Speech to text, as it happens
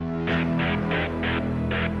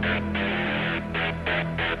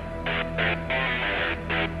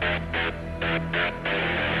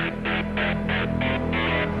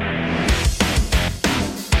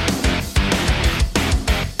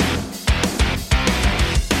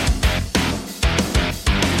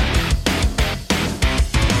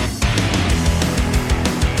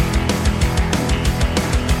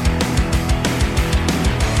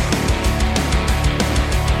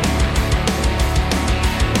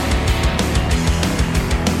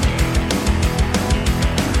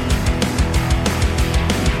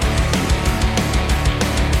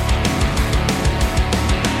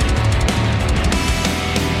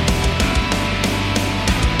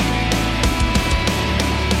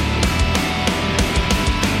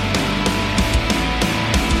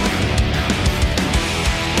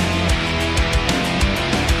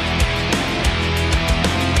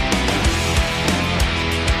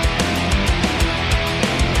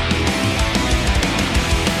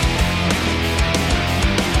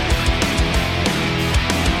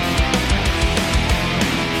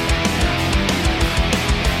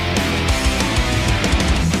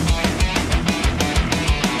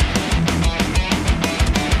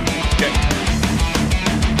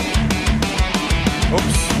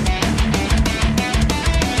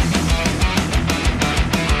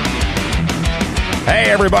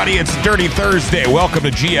everybody. It's Dirty Thursday. Welcome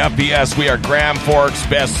to GFBS. We are Grand Forks'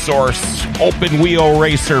 best source, open wheel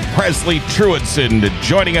racer, Presley Truedson,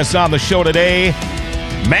 joining us on the show today.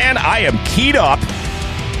 Man, I am keyed up.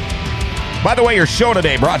 By the way, your show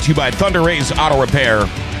today brought to you by Thunder Rays Auto Repair.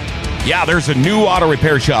 Yeah, there's a new auto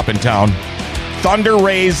repair shop in town. Thunder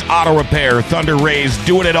Rays Auto Repair. Thunder Rays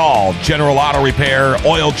doing it all. General auto repair,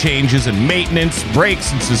 oil changes and maintenance,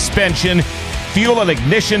 brakes and suspension, fuel and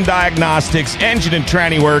ignition diagnostics, engine and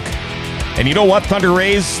tranny work. And you know what, Thunder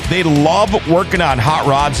Rays? They love working on hot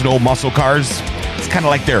rods and old muscle cars. It's kind of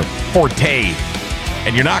like their forte.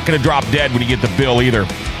 And you're not going to drop dead when you get the bill either.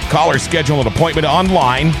 Call or schedule an appointment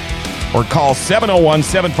online or call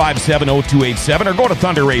 701-757-0287 or go to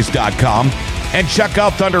thunderrays.com and check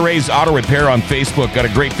out Thunder Rays Auto Repair on Facebook. Got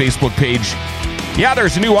a great Facebook page. Yeah,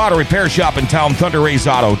 there's a new auto repair shop in town, Thunder Rays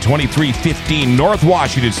Auto, 2315 North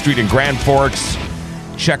Washington Street in Grand Forks.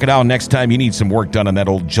 Check it out next time you need some work done on that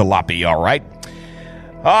old jalopy, all right?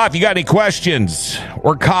 If you got any questions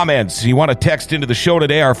or comments, you want to text into the show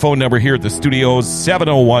today, our phone number here at the studio is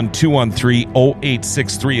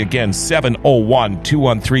 701-213-0863. Again,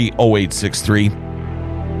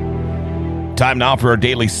 701-213-0863. Time now for our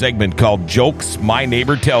daily segment called Jokes My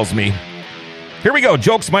Neighbor Tells Me. Here we go.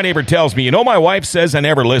 Jokes My Neighbor Tells Me. You know, my wife says I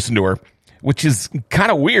never listen to her, which is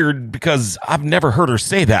kind of weird because I've never heard her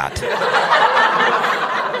say that.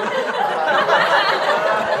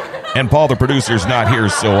 And Paul, the producer's not here,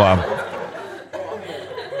 so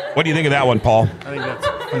what do you think of that one, Paul? I think that's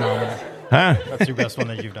phenomenal. Huh? That's your best one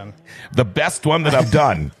that you've done. The best one that I've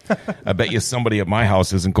done. I bet you somebody at my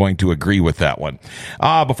house isn't going to agree with that one.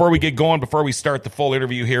 Before we get going, before we start the full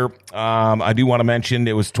interview here, I do want to mention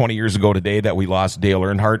it was 20 years ago today that we lost Dale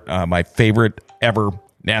Earnhardt, my favorite ever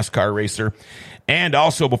NASCAR racer. And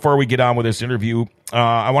also, before we get on with this interview,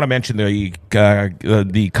 I want to mention the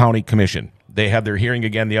county commission. They had their hearing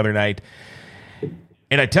again the other night.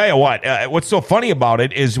 And I tell you what, what's so funny about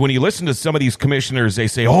it is when you listen to some of these commissioners, they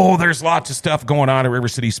say, oh, there's lots of stuff going on at River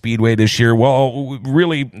City Speedway this year. Well,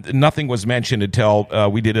 really, nothing was mentioned until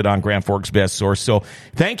we did it on Grand Forks Best Source. So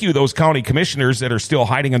thank you, those county commissioners that are still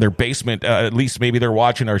hiding in their basement. At least maybe they're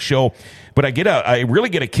watching our show. But I really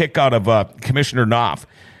get a kick out of Commissioner Knopf.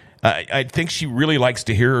 I think she really likes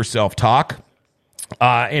to hear herself talk.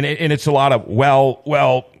 And it's a lot of,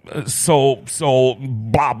 so,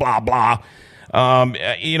 blah, blah, blah.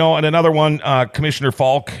 And another one, Commissioner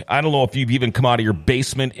Falk, I don't know if you've even come out of your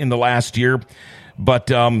basement in the last year, but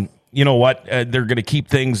you know what? They're going to keep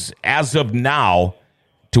things as of now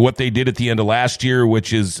to what they did at the end of last year,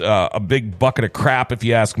 which is a big bucket of crap, if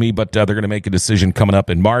you ask me, but they're going to make a decision coming up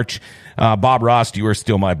in March. Bob Ross, you are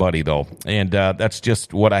still my buddy, though, and that's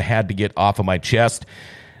just what I had to get off of my chest.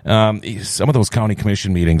 Some of those county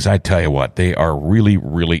commission meetings, I tell you what, they are really,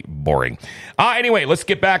 really boring. Anyway, let's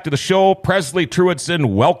get back to the show. Presley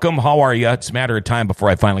Truedson, welcome. How are you? It's a matter of time before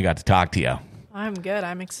I finally got to talk to you. I'm good.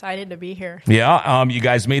 I'm excited to be here. Yeah, you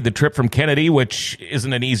guys made the trip from Kennedy, which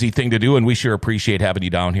isn't an easy thing to do, and we sure appreciate having you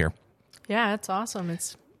down here. Yeah, it's awesome.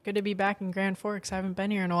 It's good to be back in Grand Forks. I haven't been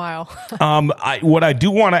here in a while. What I do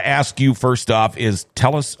want to ask you first off is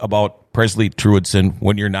tell us about Presley Truedson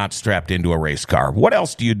when you're not strapped into a race car. What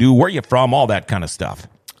else do you do? Where are you from? All that kind of stuff.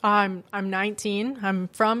 I'm 19. I'm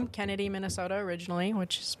from Kennedy, Minnesota originally,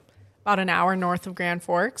 which is about an hour north of Grand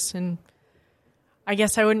Forks. And I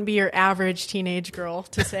guess I wouldn't be your average teenage girl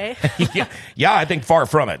to say. Yeah, I think far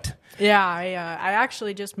from it. Yeah, I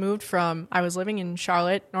actually just moved I was living in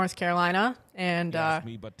Charlotte, North Carolina. And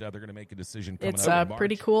me, but they're going to make a decision coming it's up in March.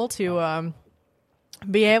 Pretty cool to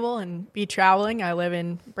be able and be traveling. I live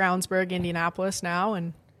in Brownsburg, Indianapolis now,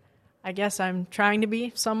 and I guess I'm trying to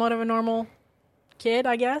be somewhat of a normal kid,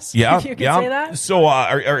 I guess. Yeah, if you could say that. So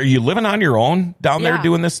are you living on your own down there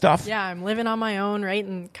doing this stuff? Yeah, I'm living on my own, right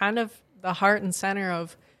in kind of the heart and center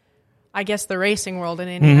of, I guess, the racing world in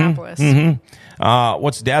Indianapolis. Mm-hmm.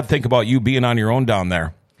 What's Dad think about you being on your own down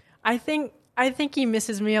there? I think he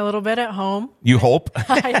misses me a little bit at home. You hope?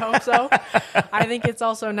 I hope so. I think it's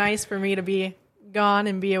also nice for me to be gone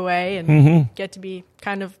and be away and get to be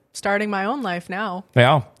kind of starting my own life now.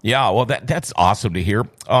 Yeah. Well, that's awesome to hear.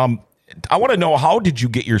 I want to know, how did you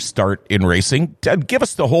get your start in racing? Give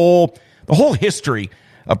us the whole history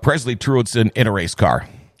of Presley Truedson in a race car.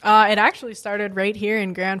 It actually started right here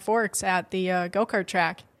in Grand Forks at the go-kart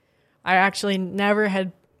track. I actually never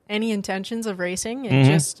had any intentions of racing.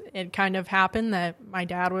 It kind of happened that my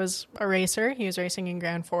dad was a racer. He was racing in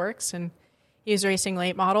Grand Forks, and he was racing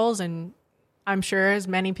late models. And I'm sure, as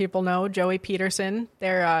many people know, Joey Peterson,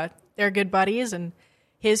 they're good buddies, and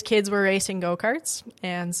his kids were racing go-karts.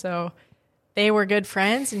 And so they were good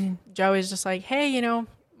friends. And Joey's just like, hey,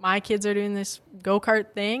 my kids are doing this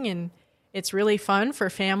go-kart thing, and it's really fun for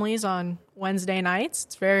families on Wednesday nights.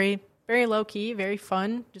 It's very, very low-key, very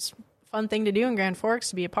fun, just fun thing to do in Grand Forks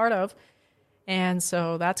to be a part of. And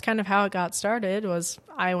so that's kind of how it got started. Was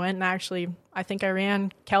I went and actually, I think I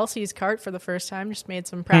ran Kelsey's kart for the first time, just made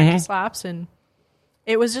some practice laps, and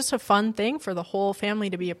it was just a fun thing for the whole family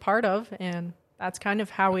to be a part of, and that's kind of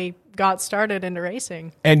how we got started into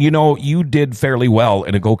racing. And, you did fairly well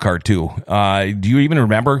in a go-kart, too. Do you even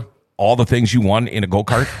remember all the things you won in a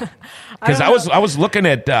go-kart? Because I was looking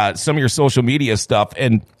at some of your social media stuff,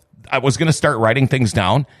 and I was going to start writing things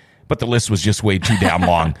down, but the list was just way too damn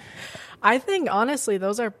long. I think, honestly,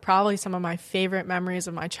 those are probably some of my favorite memories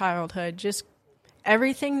of my childhood. Just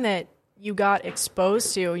everything that you got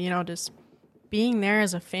exposed to, just being there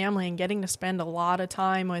as a family and getting to spend a lot of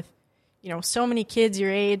time with, so many kids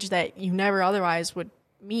your age that you never otherwise would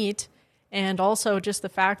meet. And also just the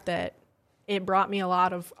fact that it brought me a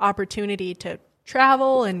lot of opportunity to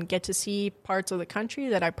travel and get to see parts of the country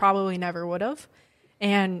that I probably never would have.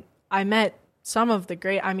 And I met some of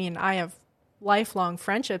the I have lifelong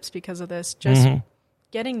friendships because of this, just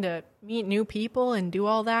getting to meet new people and do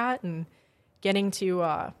all that, and getting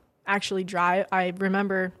to actually drive. I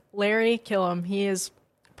remember Larry Killam. He is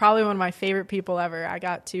probably one of my favorite people ever. I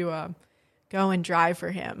got to go and drive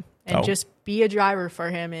for him and just be a driver for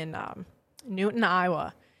him in Newton,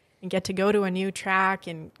 Iowa, and get to go to a new track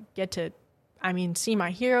and get to, see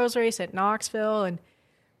my heroes race at Knoxville. And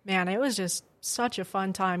man, it was just such a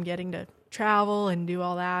fun time getting to travel and do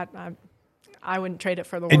all that. I wouldn't trade it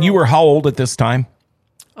for the world. And you were how old at this time?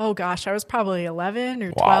 Oh gosh, I was probably 11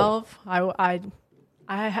 or 12. Wow.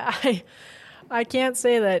 I can't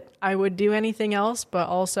say that I would do anything else, but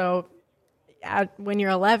also when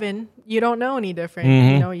you're 11, you don't know any different.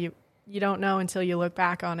 You don't know until you look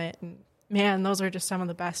back on it. And man, those are just some of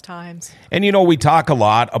the best times. And we talk a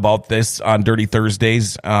lot about this on Dirty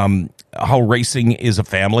Thursdays, how racing is a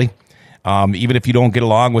family. Even if you don't get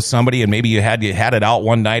along with somebody and maybe you had it out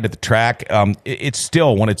one night at the track, it's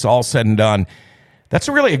still, when it's all said and done, that's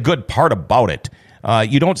really a good part about it.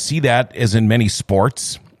 You don't see that as in many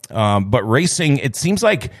sports, but racing, it seems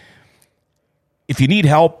like if you need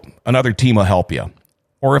help, another team will help you.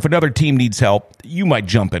 Or if another team needs help, you might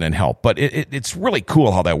jump in and help. But it's really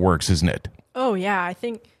cool how that works, isn't it? Oh, yeah. I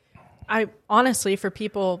think honestly, for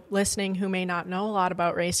people listening who may not know a lot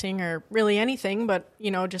about racing or really anything, but,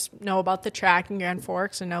 just know about the track in Grand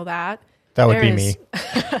Forks and know that. That would be me.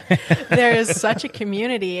 There is such a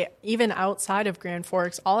community, even outside of Grand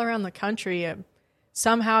Forks, all around the country.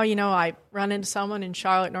 Somehow, I run into someone in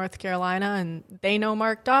Charlotte, North Carolina, and they know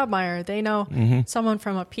Mark Dobmeyer. They know someone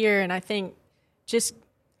from up here. And I think just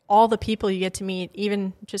all the people you get to meet,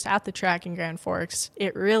 even just at the track in Grand Forks,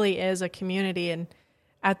 it really is a community. And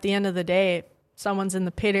at the end of the day, if someone's in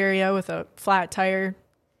the pit area with a flat tire,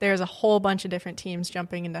 there's a whole bunch of different teams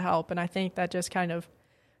jumping in to help. And I think that just kind of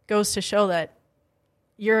goes to show that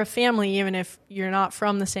you're a family, even if you're not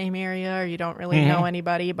from the same area or you don't really know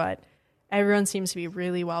anybody, but everyone seems to be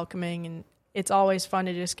really welcoming. And it's always fun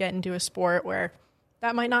to just get into a sport where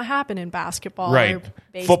that might not happen in basketball or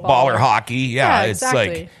baseball. Football or hockey. Yeah, it's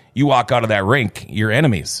exactly. like you walk out of that rink, you're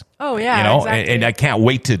enemies. Oh, yeah. Exactly. And I can't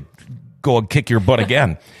wait to go and kick your butt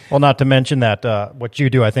again. Well, not to mention that what you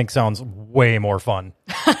do, I think, sounds way more fun.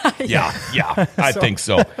 Yeah, I think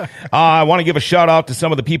so. I want to give a shout out to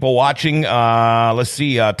some of the people watching. Let's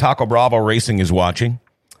see, Taco Bravo Racing is watching.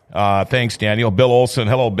 Thanks, Daniel. Bill Olson,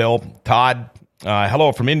 hello, Bill. Todd,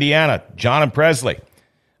 hello from Indiana. John and Presley.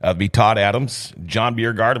 Be Todd Adams. John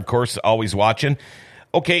Biergard, of course, always watching.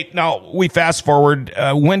 Okay, now we fast forward.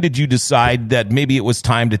 When did you decide that maybe it was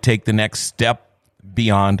time to take the next step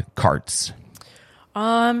beyond karts?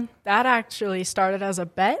 That actually started as a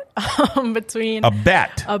bet between a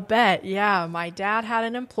bet. Yeah. My dad had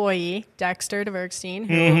an employee, Dexter DeVerkstein,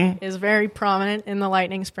 who is very prominent in the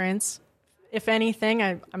lightning sprints. If anything,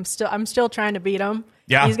 I'm still trying to beat him.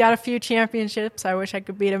 Yeah. He's got a few championships I wish I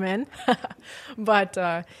could beat him in.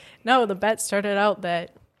 But no, the bet started out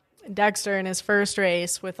that Dexter in his first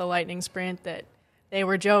race with a lightning sprint, that they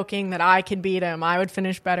were joking that I could beat him. I would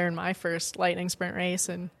finish better in my first lightning sprint race.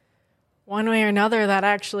 And one way or another, that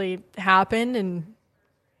actually happened. And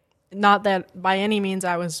not that by any means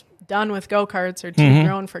I was done with go-karts or too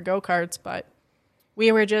grown for go-karts, but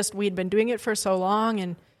we'd been doing it for so long,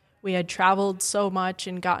 and we had traveled so much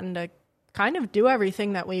and gotten to kind of do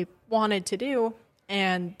everything that we wanted to do.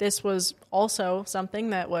 And this was also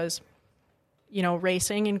something that was,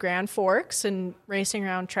 racing in Grand Forks and racing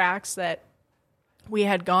around tracks that we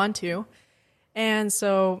had gone to. And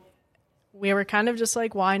so we were kind of just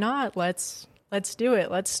like, why not? Let's do it.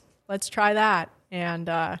 Let's try that. and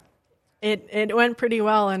it went pretty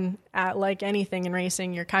well. And like anything in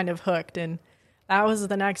racing, you're kind of hooked. And that was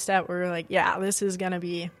the next step. We were like, yeah, this is going to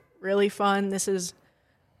be really fun. This is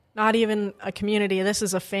not even a community. This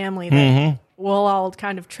is a family that we'll all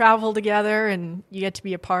kind of travel together and you get to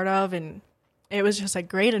be a part of. And it was just a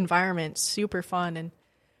great environment, super fun. And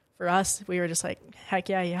for us, we were just like, heck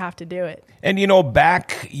yeah, you have to do it. And,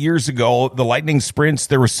 back years ago, the Lightning Sprints,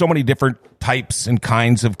 there were so many different types and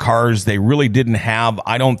kinds of cars. They really didn't have,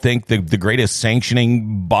 I don't think, the greatest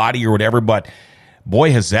sanctioning body or whatever, but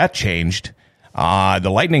boy, has that changed. The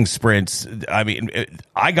Lightning Sprints, I mean,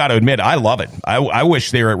 I got to admit, I love it. I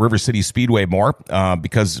wish they were at River City Speedway more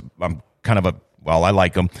because I'm kind of I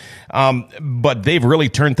like them. But they've really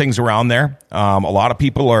turned things around there. A lot of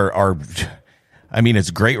people are I mean,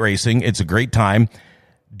 it's great racing. It's a great time.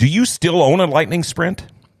 Do you still own a Lightning Sprint?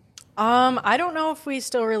 I don't know if we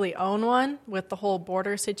still really own one with the whole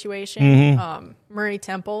border situation. Murray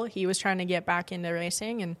Temple, he was trying to get back into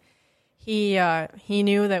racing, and he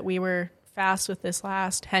knew that we were fast with this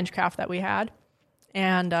last henchcraft that we had,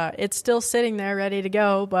 and it's still sitting there ready to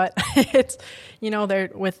go. But it's they're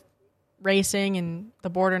with racing and the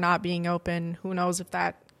border not being open. Who knows if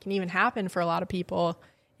that can even happen for a lot of people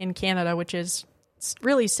in Canada, which is. It's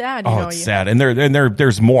really sad. It's sad, and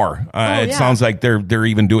there's more. It sounds like they're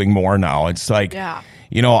even doing more now. It's like,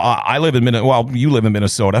 I live in Minnesota. Well, you live in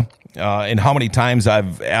Minnesota, and how many times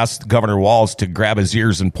I've asked Governor Walz to grab his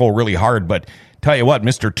ears and pull really hard. But tell you what,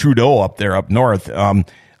 Mr. Trudeau up there up north,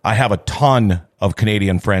 I have a ton of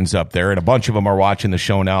Canadian friends up there, and a bunch of them are watching the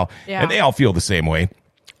show now, and they all feel the same way.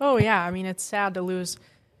 Oh yeah, I mean it's sad to lose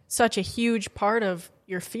such a huge part of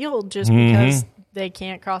your field just because they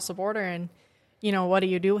can't cross the border and. What do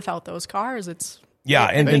you do without those cars?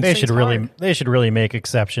 And they should really make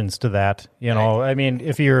exceptions to that. I mean,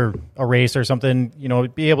 if you're a race or something,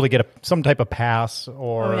 be able to get some type of pass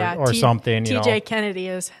or something. TJ Kennedy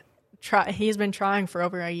he's been trying for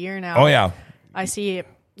over a year now. Oh yeah, I see.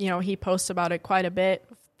 He posts about it quite a bit,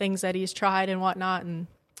 things that he's tried and whatnot, and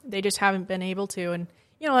they just haven't been able to. And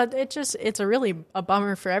it's a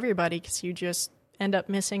bummer for everybody because you just. End up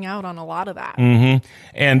missing out on a lot of that.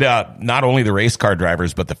 And not only the race car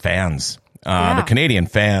drivers, but the fans, the Canadian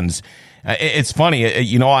fans. It's funny,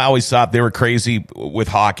 I always thought they were crazy with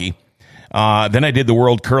hockey. Then I did the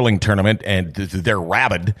World Curling Tournament, and they're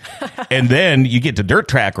rabid. And then you get to dirt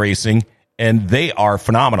track racing, and they are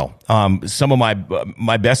phenomenal. Some of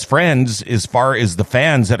my best friends, as far as the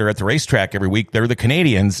fans that are at the racetrack every week, they're the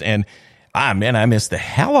Canadians. And, I miss the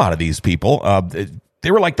hell out of these people. They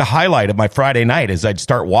were like the highlight of my Friday night as I'd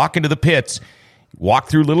start walking to the pits, walk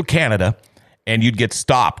through Little Canada, and you'd get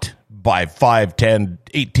stopped by 5, 10,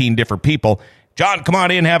 18 different people. John, come on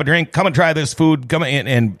in, have a drink. Come and try this food. Come in.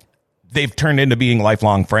 And they've turned into being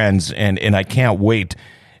lifelong friends, and I can't wait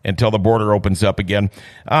until the border opens up again.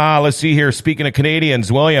 Let's see here. Speaking of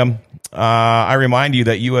Canadians, William, I remind you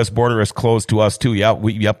that U.S. border is closed to us too. Yep.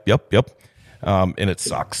 And it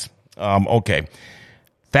sucks. Okay.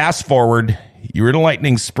 Fast forward. You were in a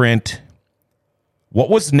Lightning Sprint.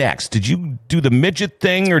 What was next? Did you do the midget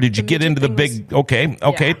thing, or did you get into the big? Okay.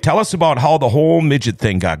 Yeah. Tell us about how the whole midget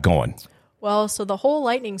thing got going. Well, so the whole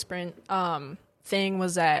Lightning Sprint thing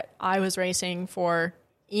was that I was racing for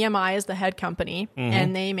EMI as the head company,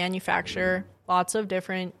 and they manufacture lots of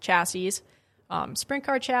different chassis, sprint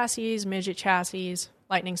car chassis, midget chassis,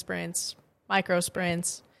 Lightning Sprints, micro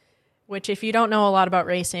sprints, which if you don't know a lot about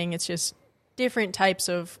racing, it's just different types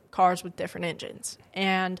of cars with different engines.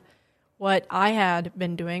 And what I had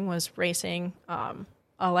been doing was racing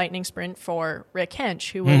a Lightning Sprint for Rick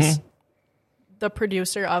Hench, who was the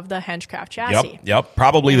producer of the Henchcraft chassis. Yep.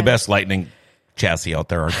 Probably the best Lightning chassis out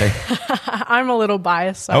there, aren't they? I'm a little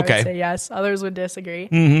biased, so I would say yes. Others would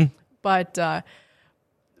disagree. But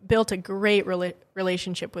built a great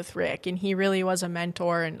relationship with Rick, and he really was a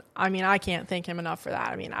mentor. And I mean, I can't thank him enough for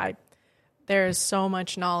that. I mean, there's so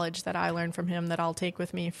much knowledge that I learned from him that I'll take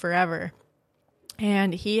with me forever.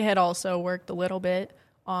 And he had also worked a little bit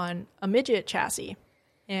on a midget chassis.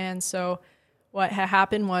 And so what had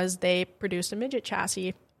happened was they produced a midget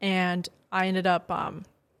chassis, and I ended up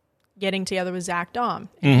getting together with Zach Dahm,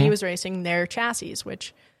 and he was racing their chassis,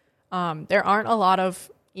 which there aren't a lot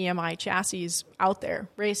of EMI chassis out there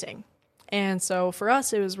racing. And so for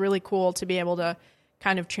us, it was really cool to be able to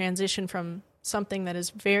kind of transition from something that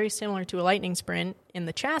is very similar to a Lightning Sprint in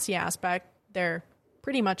the chassis aspect. They're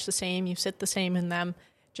pretty much the same. You sit the same in them,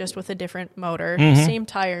 just with a different motor, same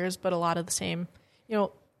tires, but a lot of the same,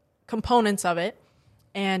 components of it.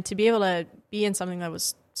 And to be able to be in something that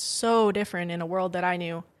was so different in a world that I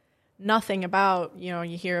knew nothing about,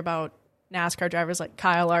 you hear about NASCAR drivers like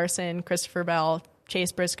Kyle Larson, Christopher Bell,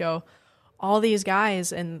 Chase Briscoe, all these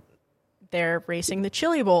guys, and they're racing the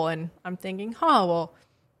Chili Bowl. And I'm thinking, well,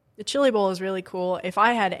 the Chili Bowl is really cool. If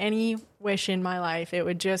I had any wish in my life, it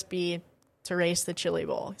would just be to race the Chili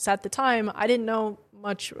Bowl. Because at the time, I didn't know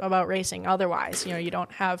much about racing otherwise. You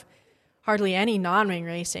don't have hardly any non-wing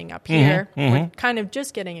racing up here. We're kind of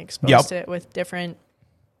just getting exposed to it with different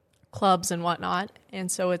clubs and whatnot. And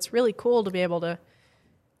so it's really cool to be able to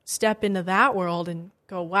step into that world and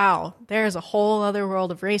go, wow, there's a whole other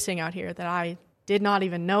world of racing out here that I did not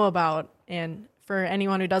even know about. And for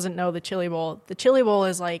anyone who doesn't know the Chili Bowl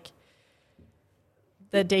is like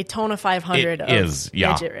the Daytona 500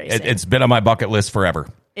 midget racing. It's been on my bucket list forever.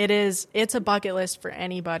 It is. It's a bucket list for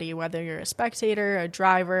anybody, whether you're a spectator, a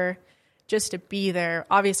driver, just to be there.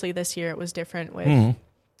 Obviously, this year it was different with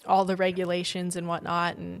all the regulations and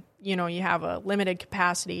whatnot, and you have a limited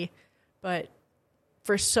capacity. But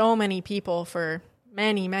for so many people, for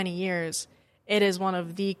many, many years, it is one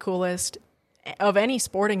of the coolest of any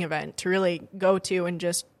sporting event to really go to and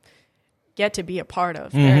just get to be a part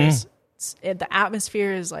of. The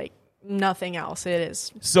atmosphere is like nothing else. It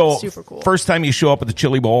is super cool. First time you show up at the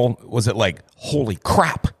Chili Bowl, was it like, holy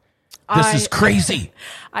crap, this is crazy?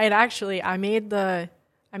 I made the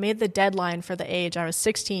deadline for the age. I was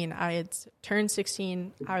 16. I had turned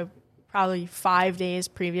 16 probably 5 days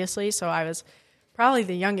previously, so I was probably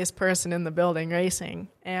the youngest person in the building racing.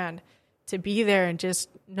 And to be there and just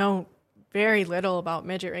know very little about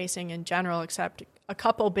midget racing in general, except a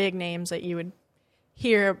couple big names that you would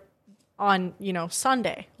hear on,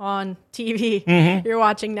 Sunday on TV. You're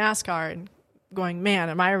watching NASCAR and going, man,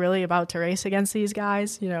 am I really about to race against these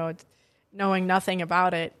guys? Knowing nothing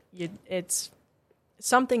about it, it's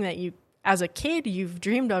something that you, as a kid, you've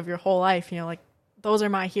dreamed of your whole life. Like, those are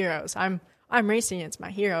my heroes. I'm racing against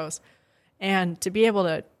my heroes. And to be able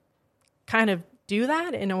to kind of do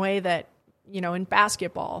that in a way that, in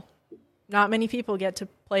basketball, not many people get to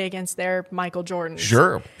play against their Michael Jordans.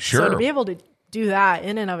 Sure. So to be able to do that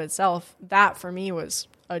in and of itself, that for me was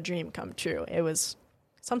a dream come true. It was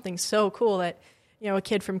something so cool that, a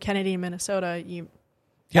kid from Kennedy, Minnesota,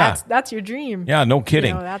 that's your dream. Yeah, no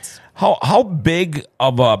kidding. How big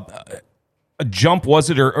of a jump was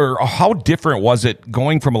it, or how different was it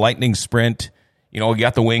going from a lightning sprint? You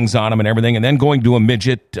got the wings on them and everything, and then going to a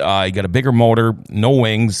midget. You got a bigger motor, no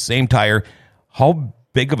wings, same tire. How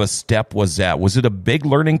big of a step was that? Was it a big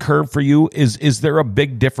learning curve for you? Is there a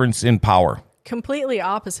big difference in power? Completely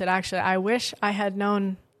opposite, actually. I wish I had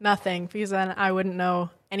known nothing, because then I wouldn't know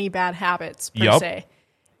any bad habits per se.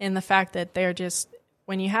 In the fact that they're just,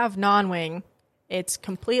 when you have non-wing, it's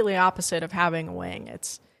completely opposite of having a wing.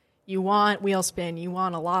 You want wheel spin, you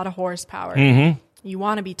want a lot of horsepower, you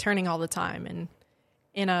want to be turning all the time. And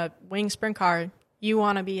in a wing sprint car, you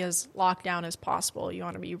want to be as locked down as possible. You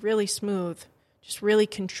want to be really smooth, just really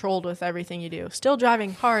controlled with everything you do. Still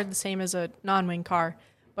driving hard, the same as a non-wing car,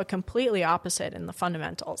 but completely opposite in the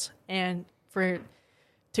fundamentals. And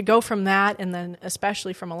to go from that, and then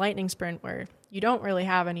especially from a lightning sprint where you don't really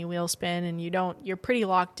have any wheel spin and you're pretty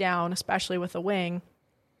locked down, especially with a wing,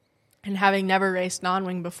 and having never raced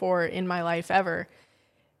non-wing before in my life ever,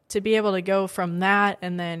 to be able to go from that,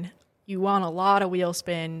 and then you want a lot of wheel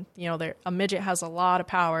spin, a midget has a lot of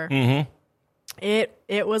power.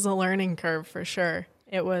 It was a learning curve for sure.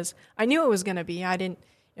 I knew it was going to be. It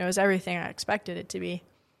was everything I expected it to be.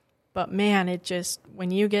 But man,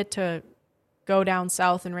 when you get to go down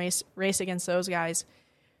south and race against those guys,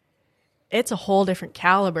 it's a whole different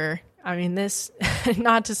caliber. I mean, this,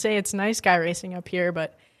 not to say it's nice guy racing up here,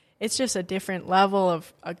 but it's just a different level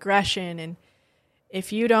of aggression. And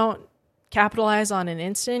if you don't capitalize on an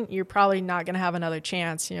instant, you're probably not going to have another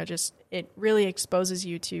chance. It really exposes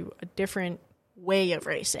you to a different way of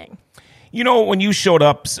racing. When you showed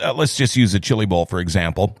up, let's just use the Chili Bowl, for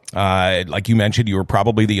example. Like you mentioned, you were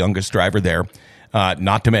probably the youngest driver there,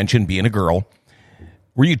 not to mention being a girl.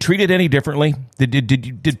 Were you treated any differently?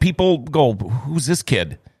 Did people go, who's this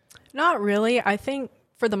kid? Not really. I think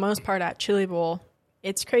for the most part at Chili Bowl,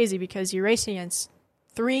 it's crazy because you're racing against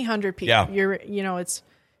 300 people. Yeah. It's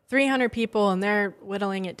 300 people, and they're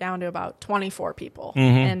whittling it down to about 24 people.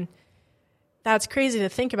 And that's crazy to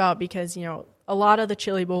think about because, a lot of the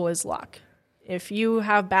Chili Bowl is luck. If you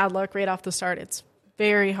have bad luck right off the start, it's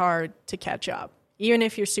very hard to catch up. Even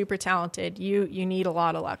if you're super talented, you need a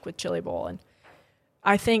lot of luck with Chili Bowl. And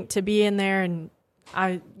I think to be in there and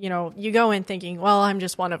you go in thinking, well, I'm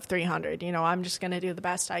just one of 300. I'm just going to do the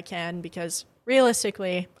best I can because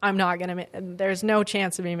realistically, I'm not going to. There's no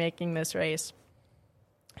chance of me making this race.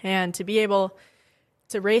 And to be able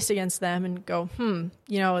race against them and go,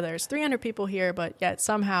 there's 300 people here, but yet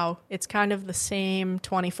somehow it's kind of the same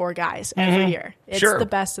 24 guys every year. It's the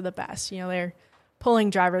best of the best. They're pulling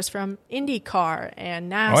drivers from IndyCar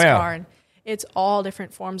and NASCAR, and it's all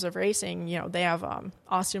different forms of racing. They have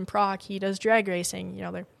Austin Prock, he does drag racing.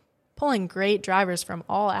 They're pulling great drivers from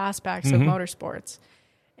all aspects of motorsports.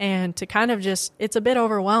 And to kind of it's a bit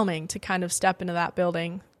overwhelming to kind of step into that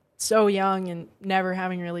building so young and never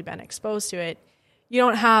having really been exposed to it. You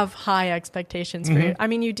don't have high expectations for it. I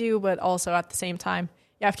mean, you do, but also at the same time,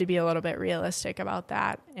 you have to be a little bit realistic about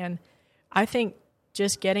that. And I think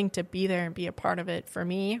just getting to be there and be a part of it for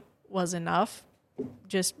me was enough.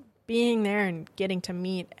 Just being there and getting to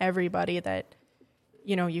meet everybody that,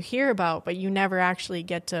 you hear about, but you never actually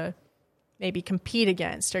get to maybe compete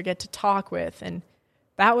against or get to talk with. And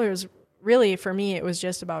that was really, for me, it was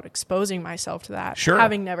just about exposing myself to that. Sure.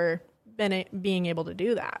 Having never being able to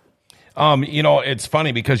do that. It's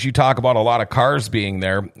funny because you talk about a lot of cars being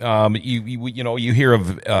there. You hear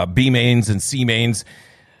of B mains and C mains.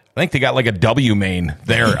 I think they got like a W main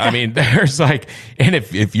there. I mean, there's like, and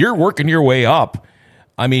if you're working your way up,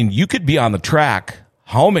 I mean, you could be on the track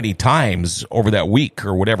how many times over that week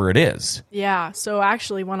or whatever it is. Yeah. So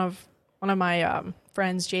actually, one of my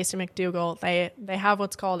friends, Jason McDougall, they have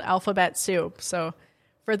what's called alphabet soup. So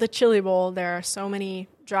for the Chili Bowl, there are so many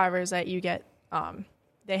drivers that you get.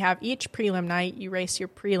 They have each prelim night. You race your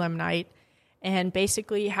prelim night, and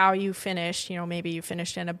basically how you finish, maybe you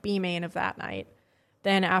finished in a B main of that night.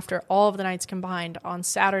 Then after all of the nights combined on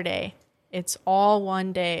Saturday, it's all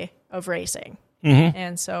one day of racing.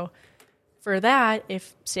 And so for that,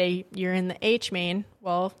 if say you're in the H main,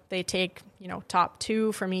 well, they take, top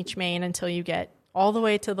 2 from each main until you get all the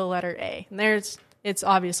way to the letter A. And it's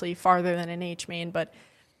obviously farther than an H main, but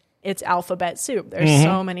it's alphabet soup. There's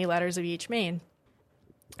so many letters of each main.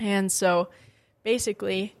 And so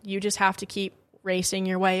basically you just have to keep racing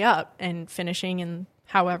your way up and finishing in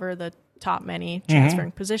however the top many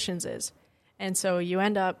transferring positions is. And so you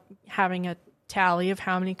end up having a tally of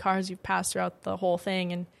how many cars you've passed throughout the whole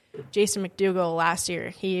thing. And Jason McDougall last year,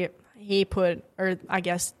 he put, or I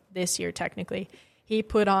guess this year technically, he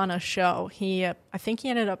put on a show. I think he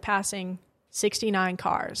ended up passing 69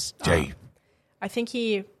 cars. I think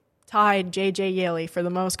he tied J.J. Yaley for the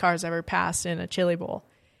most cars ever passed in a Chili Bowl.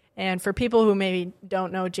 And for people who maybe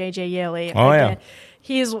don't know J.J. Yaley,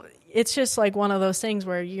 it's just like one of those things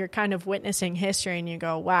where you're kind of witnessing history and you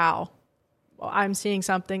go, wow, well, I'm seeing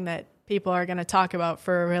something that people are going to talk about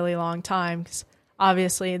for a really long time. Because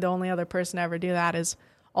obviously the only other person to ever do that is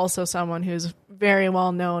also someone who's very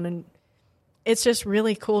well known. And it's just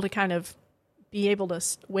really cool to kind of be able to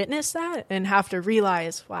witness that and have to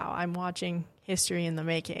realize, wow, I'm watching history in the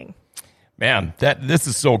making. Man, this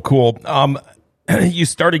is so cool. You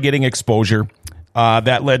started getting exposure.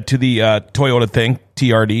 That led to the Toyota thing,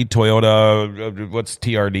 TRD, Toyota, what's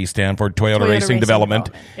TRD stand for? Toyota Racing Development.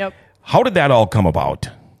 Yep. How did that all come about?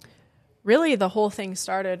 Really, the whole thing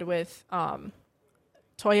started with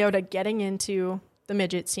Toyota getting into the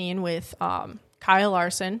midget scene with Kyle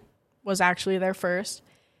Larson was actually there first.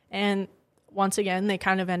 And once again, they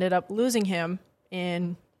kind of ended up losing him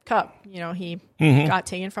in Cup. He got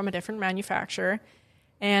taken from a different manufacturer.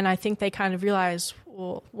 And I think they kind of realized,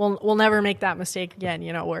 we'll never make that mistake again,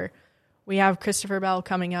 where we have Christopher Bell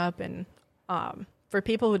coming up. And for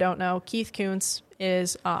people who don't know, Keith Kuntz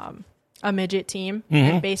is a midget team.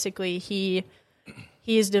 And basically he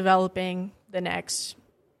is developing the next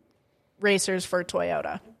racers for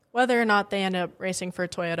Toyota. Whether or not they end up racing for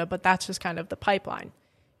Toyota, but that's just kind of the pipeline.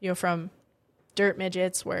 From dirt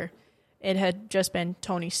midgets where it had just been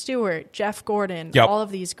Tony Stewart, Jeff Gordon, all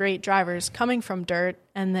of these great drivers coming from dirt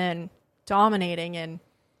and then dominating in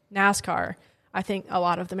NASCAR. I think a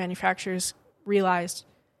lot of the manufacturers realized,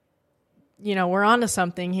 we're onto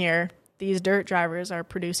something here. These dirt drivers are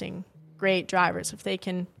producing great drivers. If they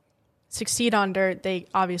can succeed on dirt, they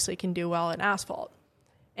obviously can do well in asphalt.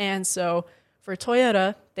 And so for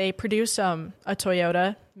Toyota, they produce a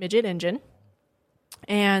Toyota midget engine,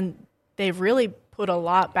 and they've really put a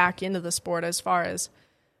lot back into the sport as far as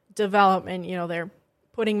development. They're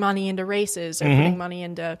putting money into races, they're putting money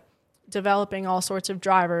into developing all sorts of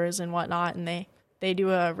drivers and whatnot. And they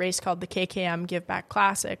do a race called the KKM Give Back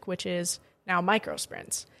Classic, which is now micro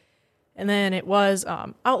sprints. And then it was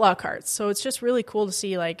outlaw karts. So it's just really cool to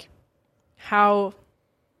see like how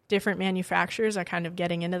different manufacturers are kind of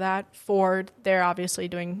getting into that. Ford, they're obviously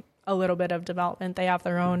doing a little bit of development. They have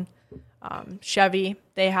their own. Chevy,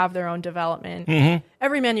 they have their own development.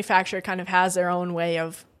 Every manufacturer kind of has their own way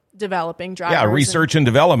of developing drivers. Yeah, research and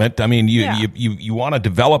development. I mean, you want to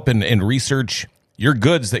develop and research your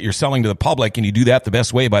goods that you're selling to the public, and you do that the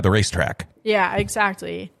best way by the racetrack. Yeah,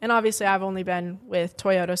 exactly. And obviously I've only been with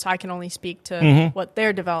Toyota, so I can only speak to what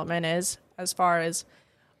their development is as far as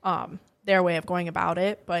their way of going about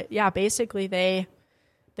it. But yeah, basically they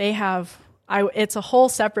have it's a whole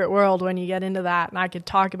separate world when you get into that, and I could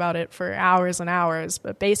talk about it for hours and hours.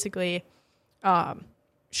 But basically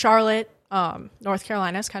Charlotte, North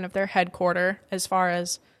Carolina is kind of their headquarter as far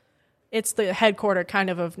as it's the headquarter kind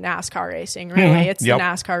of NASCAR racing, really. It's the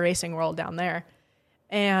NASCAR racing world down there.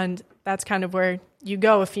 And that's kind of where you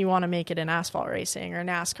go if you want to make it in asphalt racing or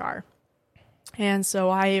NASCAR. And so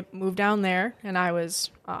I moved down there, and I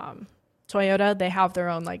was Toyota. They have their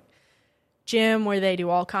own like gym where they do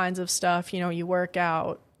all kinds of stuff. You know, you work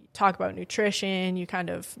out, you talk about nutrition.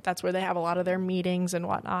 That's where they have a lot of their meetings and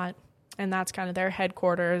whatnot. And that's kind of their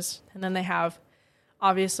headquarters. And then they have,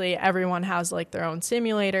 obviously, everyone has like their own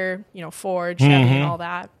simulator, you know, Ford, Chevy, and all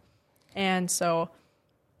that. And so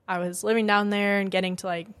I was living down there and getting to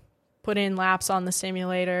like put in laps on the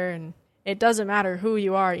simulator, and it doesn't matter who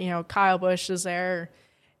you are. You know, Kyle Busch is there,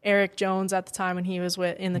 Eric Jones at the time when he was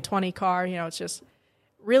in the 20 car. You know, it's just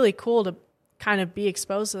really cool to kind of be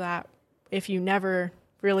exposed to that if you never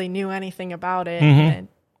really knew anything about it, and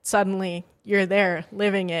suddenly you're there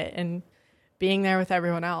living it and being there with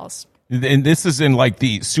everyone else. And this is in like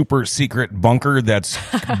the super secret bunker that's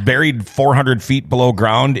buried 400 feet below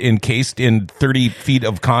ground, encased in 30 feet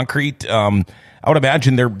of concrete. I would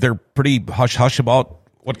imagine they're pretty hush-hush about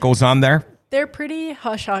what goes on there. They're pretty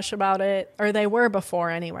hush-hush about it, or they were before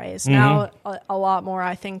anyways. Now a lot more.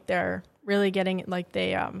 I think they're really getting, like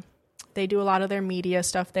they do a lot of their media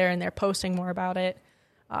stuff there, and they're posting more about it.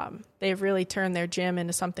 They've really turned their gym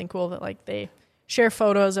into something cool that like they share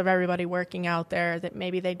photos of everybody working out there, that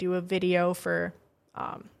maybe they do a video for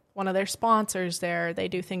one of their sponsors there. They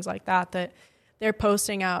do things like that they're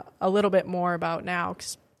posting out a little bit more about now,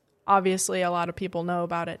 because obviously a lot of people know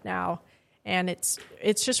about it now. And it's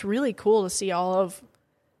just really cool to see all of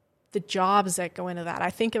the jobs that go into that. I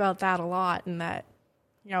think about that a lot, and that,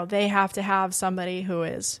 you know, they have to have somebody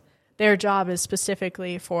their job is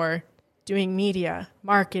specifically for doing media,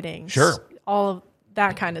 marketing, all of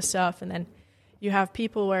that kind of stuff. And then you have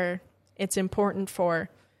people where it's important for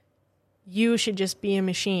you should just be a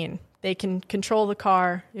machine. They can control the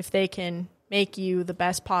car if they can make you the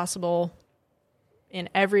best possible in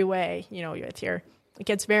every way. You know, it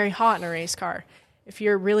gets very hot in a race car. If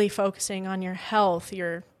you're really focusing on your health,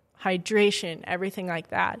 your hydration, everything like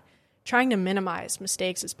that, trying to minimize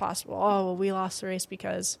mistakes as possible. Oh, well, we lost the race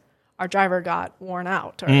because our driver got worn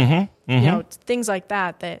out, or you know, things like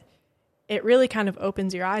that it really kind of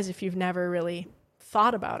opens your eyes if you've never really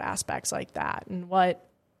thought about aspects like that, and what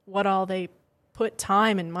all they put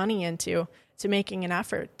time and money into to making an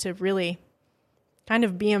effort to really kind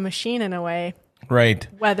of be a machine in a way, right?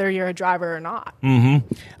 Whether you're a driver or not.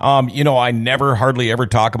 You know, I never hardly ever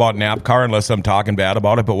talk about NASCAR unless I'm talking bad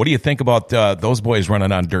about it. But what do you think about those boys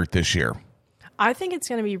running on dirt this year? I think it's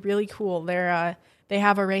going to be really cool. They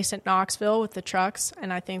have a race at Knoxville with the trucks,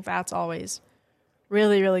 and I think that's always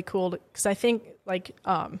really, really cool, because I think like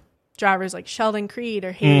drivers like Sheldon Creed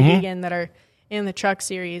or Haley Deegan that are in the truck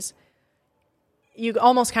series, you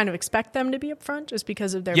almost kind of expect them to be up front just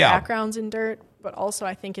because of their backgrounds in dirt. But also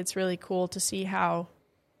I think it's really cool to see how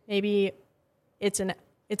maybe it's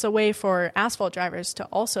a way for asphalt drivers to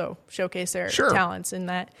also showcase their talents, in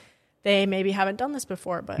that they maybe haven't done this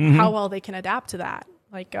before, but how well they can adapt to that.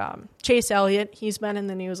 Like Chase Elliott, he's been in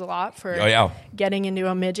the news a lot for getting into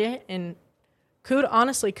a midget, and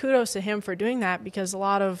kudos to him for doing that, because a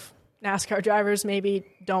lot of NASCAR drivers maybe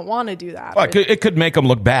don't want to do that. Well, it could make them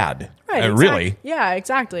look bad, right? Really. Yeah,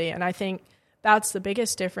 exactly. And I think that's the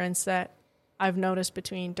biggest difference that I've noticed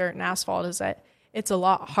between dirt and asphalt, is that it's a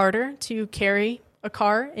lot harder to carry a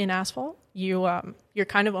car in asphalt. You're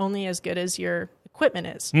kind of only as good as your equipment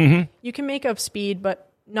is. You can make up speed, but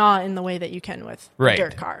not in the way that you can with a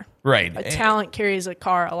dirt car. Right. A talent carries a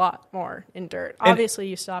car a lot more in dirt. Obviously,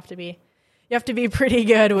 you still have to be pretty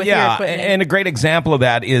good with your equipment. And a great example of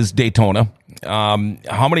that is Daytona.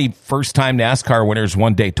 How many first-time NASCAR winners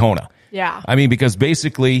won Daytona? Yeah. I mean, because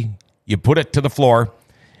basically you put it to the floor,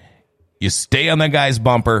 you stay on the guy's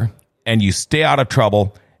bumper, and you stay out of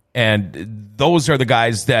trouble. And those are the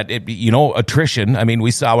guys that, attrition. I mean,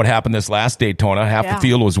 we saw what happened this last Daytona. Half the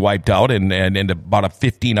field was wiped out in about a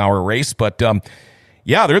 15-hour race. But,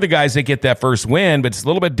 they're the guys that get that first win. But it's a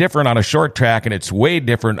little bit different on a short track, and it's way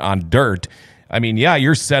different on dirt. I mean,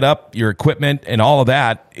 your setup, your equipment, and all of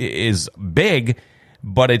that is big.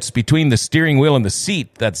 But it's between the steering wheel and the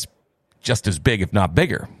seat that's just as big, if not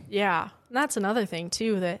bigger. Yeah. And that's another thing,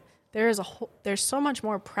 too, that there's so much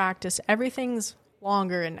more practice. Everything's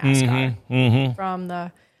longer in NASCAR. From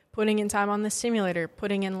the putting in time on the simulator,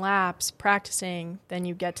 putting in laps, practicing, then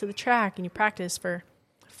you get to the track and you practice for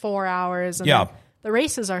 4 hours. And the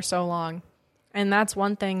races are so long. And that's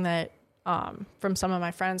one thing that, from some of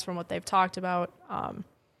my friends, from what they've talked about,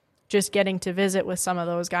 just getting to visit with some of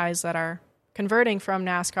those guys that are converting from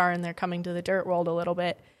NASCAR and they're coming to the dirt world a little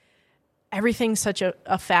bit. Everything's such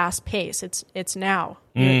a fast pace. It's now.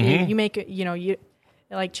 You make it, you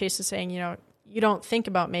like Chase is saying, you don't think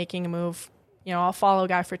about making a move. I'll follow a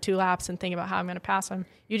guy for 2 laps and think about how I'm going to pass him.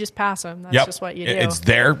 You just pass him. That's just what you do. It's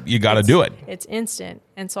there. You got to do it. It's instant.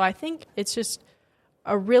 And so I think it's just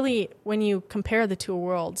when you compare the two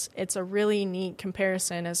worlds, it's a really neat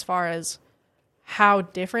comparison as far as how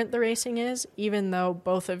different the racing is, even though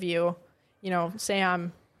both of you, say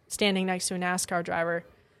I'm standing next to a NASCAR driver.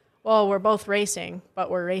 Well, we're both racing,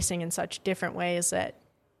 but we're racing in such different ways that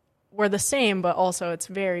we're the same, but also it's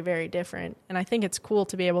very, very different. And I think it's cool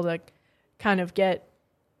to be able to kind of get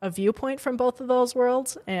a viewpoint from both of those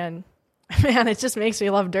worlds. And man, it just makes me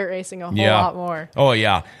love dirt racing a whole lot more. Oh,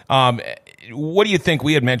 yeah. What do you think?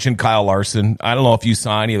 We had mentioned Kyle Larson. I don't know if you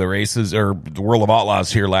saw any of the races or the World of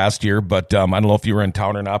Outlaws here last year, but I don't know if you were in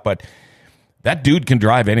town or not, but that dude can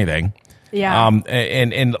drive anything. Yeah.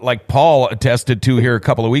 And like Paul attested to here a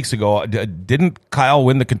couple of weeks ago, didn't Kyle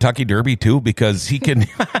win the Kentucky Derby too? Because he can,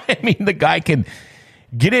 the guy can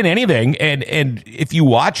get in anything. And if you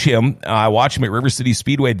watch him, I watch him at River City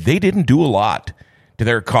Speedway, they didn't do a lot to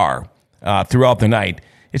their car throughout the night.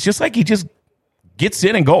 It's just like he just gets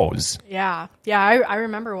in and goes. Yeah. I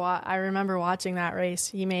remember watching that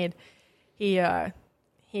race.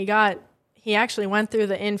 He actually went through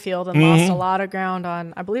the infield and lost a lot of ground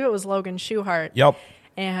on, I believe it was Logan Schuchart. Yep.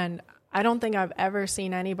 And I don't think I've ever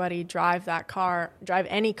seen anybody drive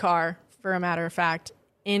any car, for a matter of fact,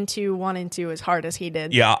 into 1 and 2 as hard as he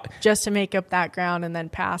did. Yeah. Just to make up that ground and then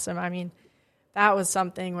pass him. I mean, that was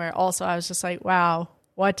something where also I was just like, wow,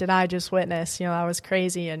 what did I just witness? That was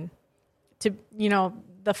crazy. And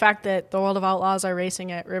the fact that the World of Outlaws are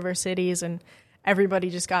racing at River Cities and everybody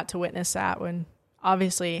just got to witness that, when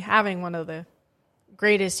obviously having one of the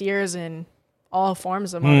greatest years in all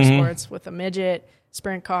forms of motorsports with a midget,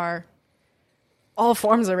 sprint car, all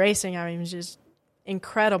forms of racing. I mean, it's just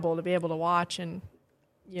incredible to be able to watch, and,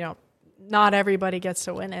 not everybody gets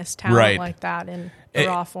to witness talent like that in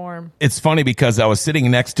raw form. It's funny because I was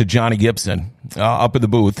sitting next to Johnny Gibson up in the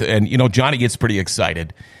booth, and, Johnny gets pretty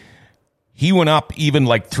excited. He went up even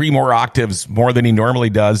like 3 more octaves more than he normally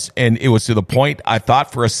does. And it was to the point I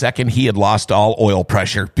thought for a second he had lost all oil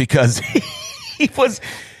pressure because he was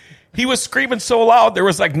screaming so loud. There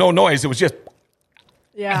was like no noise. It was just.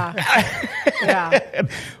 Yeah.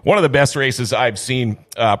 One of the best races I've seen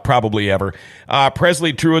probably ever.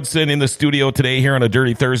 Presley Truedson in the studio today here on a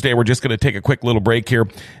Dirty Thursday. We're just going to take a quick little break here.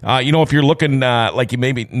 If you're looking like you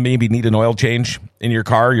maybe need an oil change in your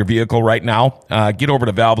car, your vehicle right now, get over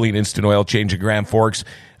to Valvoline Instant Oil Change in Grand Forks.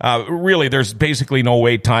 Really, there's basically no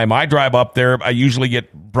wait time. I drive up there. I usually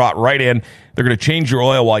get brought right in. They're going to change your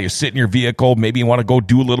oil while you sit in your vehicle. Maybe you want to go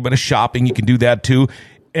do a little bit of shopping. You can do that too.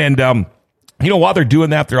 And, while they're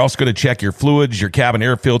doing that, they're also going to check your fluids, your cabin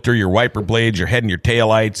air filter, your wiper blades, your head and your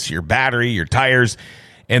taillights, your battery, your tires.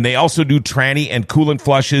 And they also do tranny and coolant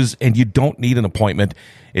flushes, and you don't need an appointment.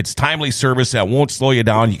 It's timely service that won't slow you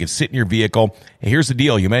down. You can sit in your vehicle. And here's the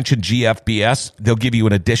deal. You mentioned GFBS. They'll give you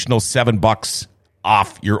an additional $7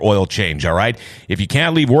 off your oil change, all right? If you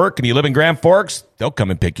can't leave work and you live in Grand Forks, they'll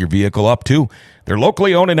come and pick your vehicle up too. They're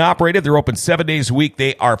locally owned and operated. They're open 7 days a week.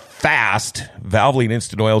 They are fast. Valvoline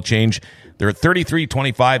Instant Oil Change. They're at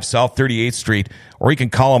 3325 South 38th Street, or you can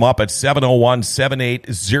call them up at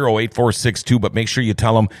 701-780-8462, but make sure you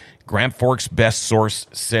tell them Grand Forks Best Source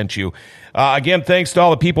sent you. Again, thanks to all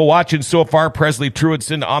the people watching so far. Presley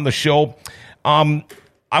Truedson on the show. I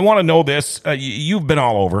want to know this. You've been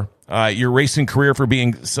all over your racing career for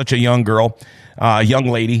being such a young girl, young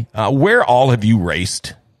lady. Where all have you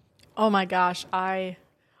raced? Oh, my gosh. I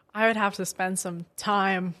would have to spend some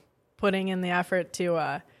time putting in the effort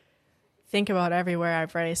to think about everywhere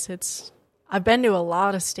I've raced. I've been to a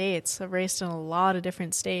lot of states. I've raced in a lot of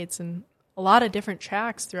different states and a lot of different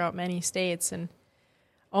tracks throughout many states. And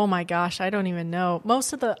oh my gosh, I don't even know.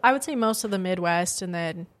 I would say most of the Midwest, and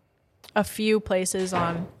then a few places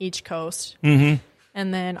on each coast. Mm-hmm.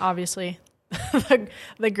 And then obviously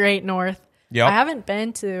the Great North. Yep. I haven't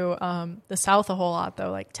been to the South a whole lot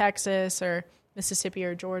though, like Texas or Mississippi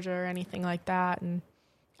or Georgia or anything like that. And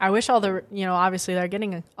I wish obviously they're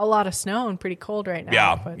getting a lot of snow and pretty cold right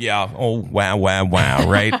now. Yeah. Oh, wow,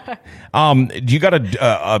 right? Do you got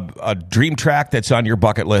a dream track that's on your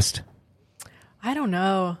bucket list? I don't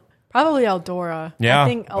know. Probably Eldora. Yeah. I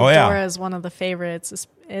think Eldora is one of the favorites.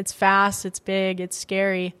 It's fast, it's big, it's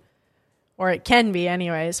scary, or it can be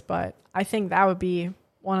anyways, but I think that would be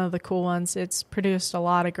one of the cool ones. It's produced a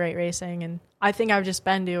lot of great racing, and I think I've just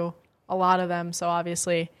been to a lot of them, so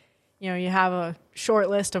obviously, you have a short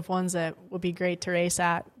list of ones that would be great to race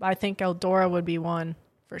at. I think Eldora would be one.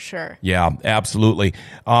 For sure. Yeah, absolutely.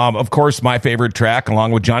 Of course, my favorite track,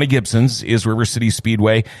 along with Johnny Gibson's, is River City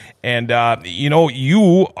Speedway. And,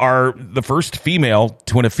 you are the first female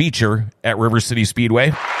to win a feature at River City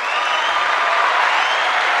Speedway.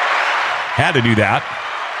 Had to do that.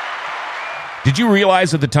 Did you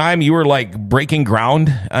realize at the time you were like breaking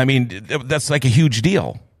ground? I mean, that's like a huge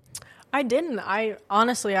deal. I didn't. I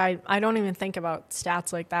honestly don't even think about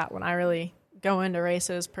stats like that when I really go into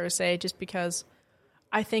races per se, just because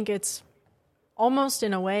I think it's almost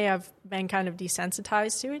in a way I've been kind of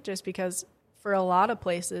desensitized to it, just because for a lot of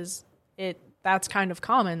places that's kind of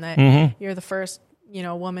common that you're the first,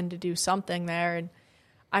 woman to do something there. And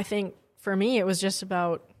I think for me, it was just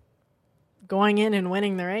about going in and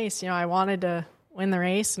winning the race. I wanted to win the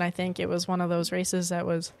race, and I think it was one of those races that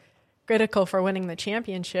was critical for winning the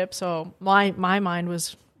championship. So my mind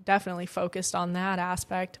was definitely focused on that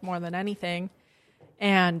aspect more than anything.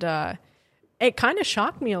 And, it kind of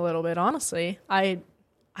shocked me a little bit, honestly. I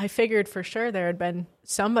figured for sure there had been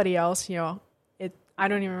somebody else, I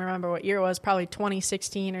don't even remember what year it was, probably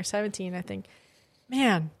 2016 or 17. I think,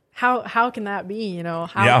 man, how can that be?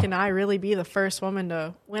 How can I really be the first woman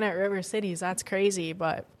to win at River Cities? That's crazy.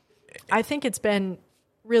 But I think it's been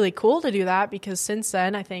really cool to do that, because since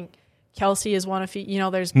then, I think Kelsey is one of,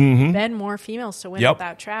 there's been more females to win at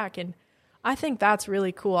that track. And I think that's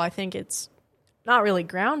really cool. I think it's not really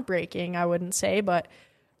groundbreaking, I wouldn't say, but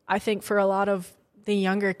I think for a lot of the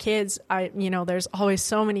younger kids, there's always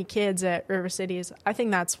so many kids at River Cities. I think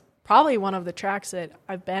that's probably one of the tracks that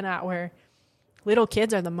I've been at where little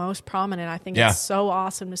kids are the most prominent. I think it's so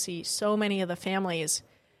awesome to see so many of the families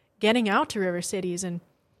getting out to River Cities and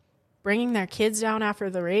bringing their kids down after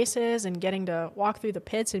the races and getting to walk through the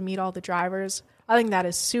pits and meet all the drivers. I think that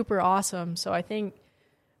is super awesome. So I think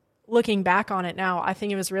looking back on it now, I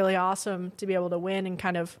think it was really awesome to be able to win, and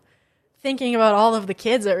kind of thinking about all of the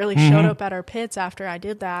kids that really showed up at our pits after I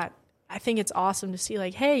did that. I think it's awesome to see,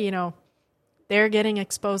 like, hey, they're getting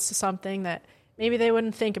exposed to something that maybe they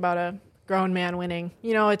wouldn't think about a grown man winning.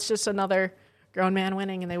 It's just another grown man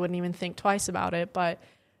winning, and they wouldn't even think twice about it. But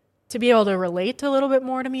to be able to relate a little bit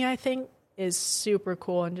more to me, I think, is super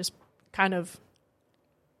cool, and just kind of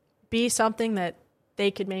be something that they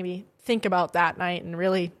could maybe think about that night and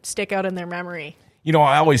really stick out in their memory.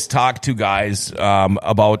 I always talk to guys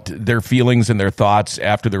about their feelings and their thoughts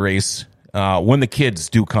after the race when the kids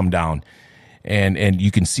do come down. And you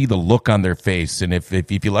can see the look on their face. And if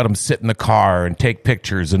you let them sit in the car and take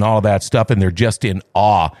pictures and all that stuff, and they're just in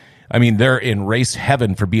awe. I mean, they're in race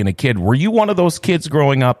heaven for being a kid. Were you one of those kids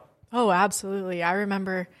growing up? Oh, absolutely. I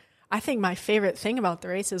remember, I think my favorite thing about the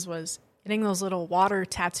races was getting those little water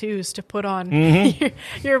tattoos to put on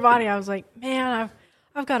your body. I was like, man,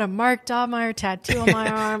 I've got a Mark Dobmeyer tattoo on my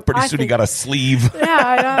arm. Pretty soon you got a sleeve.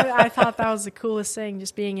 Yeah, I thought that was the coolest thing,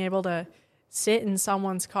 just being able to sit in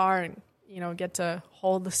someone's car and, get to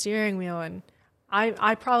hold the steering wheel. And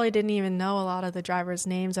I probably didn't even know a lot of the drivers'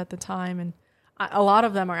 names at the time. And a lot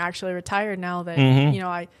of them are actually retired now that,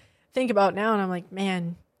 I think about now, and I'm like,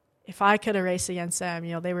 man, if I could have raced against them,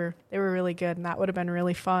 they were really good, and that would have been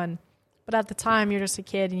really fun. But at the time, you're just a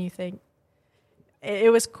kid, and you think,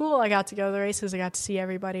 it was cool. I got to go to the races. I got to see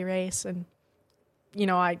everybody race. And,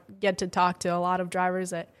 I get to talk to a lot of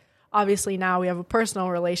drivers that obviously now we have a personal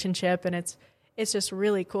relationship, and it's just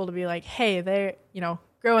really cool to be like, hey, they're,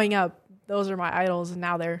 growing up, those are my idols, and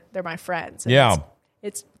now they're my friends. And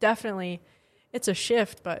it's definitely, it's a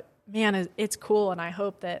shift, but man, it's cool. And I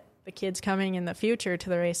hope that the kids coming in the future to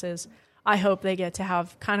the races, I hope they get to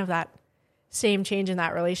have kind of that same change in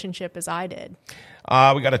that relationship as I did.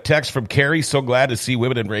 We got a text from Carrie. So glad to see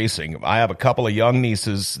women in racing. I have a couple of young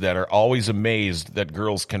nieces that are always amazed that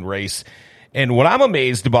girls can race. And what I'm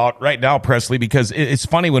amazed about right now, Presley, because it's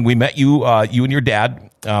funny, when we met you, you and your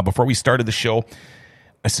dad, before we started the show,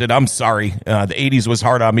 I said, I'm sorry. The 80s was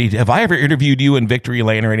hard on me. Have I ever interviewed you in Victory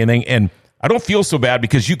Lane or anything? And I don't feel so bad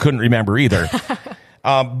because you couldn't remember either.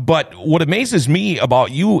 But what amazes me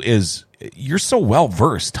about you is you're so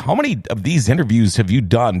well-versed. How many of these interviews have you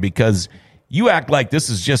done? Because you act like this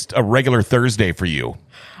is just a regular Thursday for you.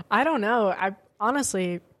 I don't know. I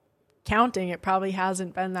honestly, counting, it probably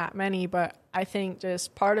hasn't been that many, but I think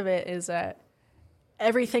just part of it is that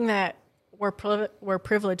everything that we're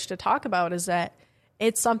privileged to talk about is that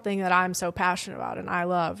it's something that I'm so passionate about and I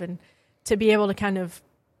love. And to be able to kind of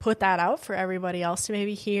put that out for everybody else to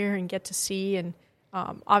maybe hear and get to see. And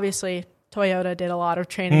obviously Toyota did a lot of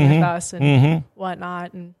training with us and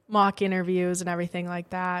whatnot, and mock interviews and everything like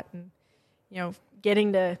that. And,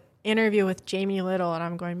 getting to interview with Jamie Little, and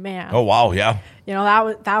I'm going, man. Oh, wow, yeah.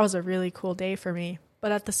 That was a really cool day for me.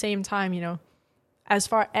 But at the same time, as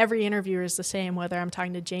far every interviewer is the same, whether I'm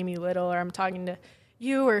talking to Jamie Little or I'm talking to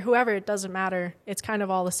you or whoever, it doesn't matter. It's kind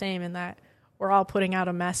of all the same in that we're all putting out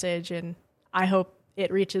a message, and I hope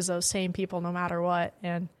it reaches those same people no matter what.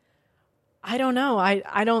 And I don't know.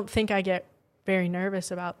 I don't think I get very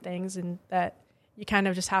nervous about things, and that you kind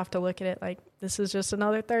of just have to look at it like this is just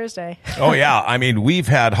another Thursday. Oh, yeah. I mean, we've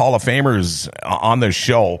had Hall of Famers on the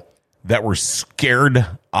show that were scared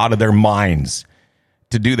out of their minds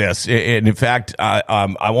to do this. And in fact,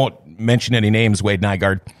 I won't mention any names, Wade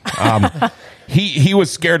Nygaard. He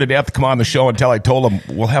was scared to death to come on the show until I told him,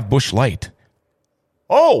 we'll have Busch Light.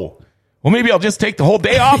 Oh, well, maybe I'll just take the whole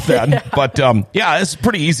day off then. Yeah. But, it's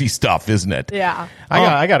pretty easy stuff, isn't it? Yeah.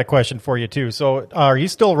 I got a question for you, too. So are you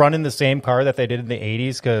still running the same car that they did in the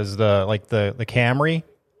 80s? Because the Camry,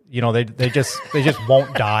 they just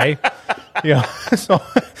won't die. So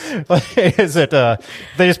is it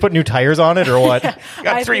they just put new tires on it or what?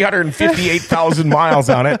 Got 358,000 miles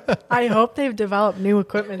on it. I hope they've developed new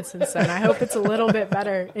equipment since then. I hope it's a little bit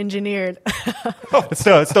better engineered. It's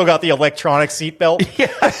still got the electronic seat belt. Yeah.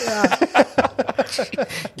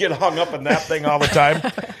 Get hung up in that thing all the time.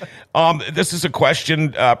 This is a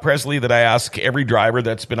question, Presley, that I ask every driver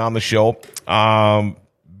that's been on the show.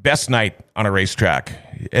 Best night on a racetrack.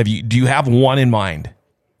 Do you have one in mind?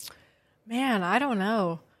 Man, I don't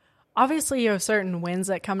know. Obviously, you have certain wins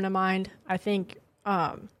that come to mind. I think,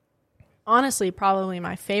 honestly, probably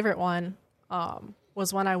my favorite one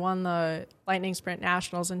was when I won the Lightning Sprint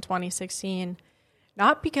Nationals in 2016.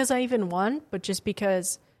 Not because I even won, but just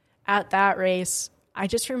because at that race, I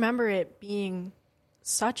just remember it being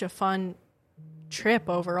such a fun trip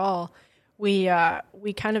overall. We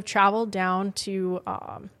kind of traveled down to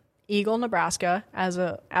Eagle, Nebraska as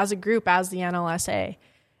a group, as the NLSA.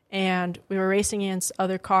 And we were racing against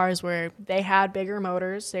other cars where they had bigger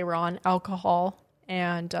motors. They were on alcohol.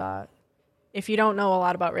 And if you don't know a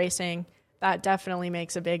lot about racing, that definitely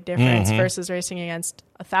makes a big difference versus racing against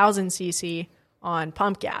 1,000 cc on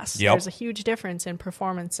pump gas. Yep. There's a huge difference in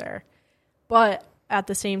performance there. But at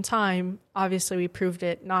the same time, obviously we proved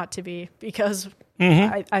it not to be, because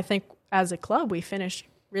I think as a club we finished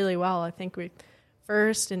really well. I think we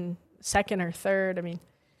first and second or third. I mean,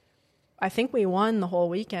 I think we won the whole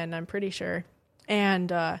weekend, I'm pretty sure.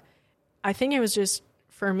 And I think it was just,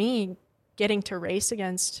 for me, getting to race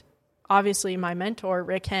against, obviously, my mentor,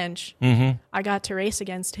 Rick Hench. I got to race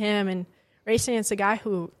against him and racing against a guy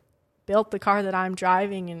who built the car that I'm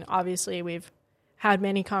driving. And obviously, we've had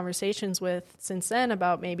many conversations with since then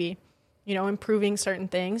about maybe, improving certain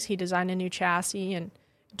things. He designed a new chassis and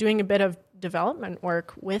doing a bit of development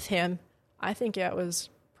work with him. I think it was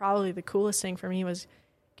probably the coolest thing for me was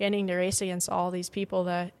getting to race against all these people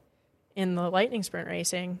that in the Lightning Sprint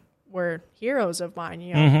racing were heroes of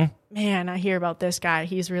mine. Man, I hear about this guy.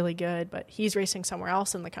 He's really good, but he's racing somewhere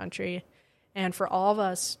else in the country. And for all of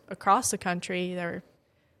us across the country, there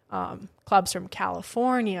are clubs from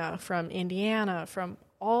California, from Indiana, from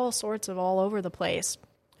all sorts of all over the place.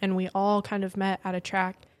 And we all kind of met at a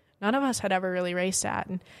track none of us had ever really raced at.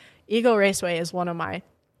 And Eagle Raceway is one of my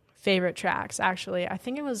favorite tracks, actually. I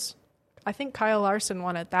think Kyle Larson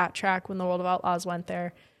won at that track when the World of Outlaws went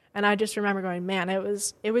there. And I just remember going, man, it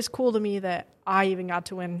was cool to me that I even got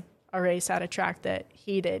to win a race at a track that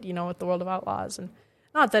he did, with the World of Outlaws. And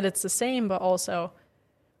not that it's the same, but also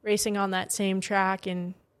racing on that same track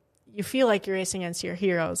and you feel like you're racing against your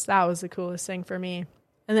heroes. That was the coolest thing for me.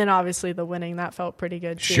 And then obviously the winning, that felt pretty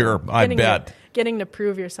good too. Sure, I bet. Getting to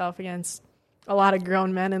prove yourself against a lot of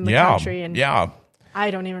grown men in the country. And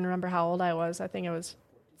I don't even remember how old I was. I think it was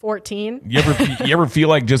 14. You ever feel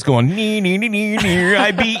like just going, nee,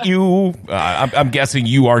 I beat you? I'm guessing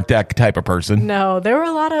you aren't that type of person. No, there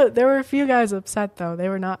were a few guys upset though. They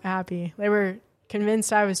were not happy. They were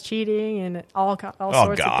convinced I was cheating and all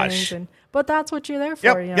sorts of things. But that's what you're there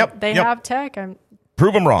for. They have tech.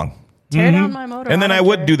 Prove them wrong. Tear down my motor. And then I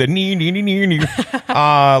would do the nee.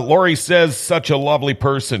 Lori says, such a lovely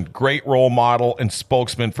person, great role model and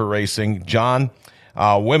spokesman for racing. John,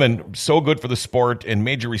 women, so good for the sport and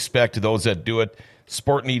major respect to those that do it.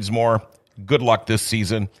 Sport needs more. Good luck this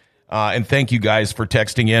season. And thank you guys for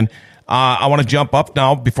texting in. I want to jump up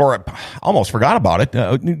now before I almost forgot about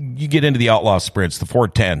it. You get into the outlaw sprints, the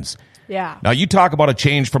 410s. Yeah. Now you talk about a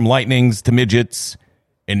change from lightnings to midgets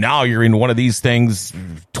And now you're in one of these things,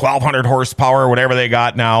 1,200 horsepower, whatever they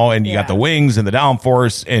got now, and you got the wings and the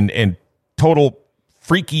downforce and total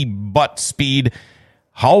freaky butt speed.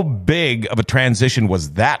 How big of a transition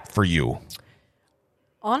was that for you?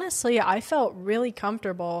 Honestly, I felt really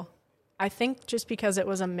comfortable. I think just because it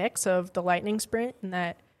was a mix of the lightning sprint and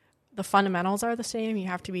that the fundamentals are the same. You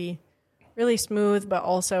have to be really smooth, but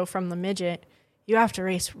also from the midget, you have to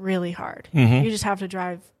race really hard. You just have to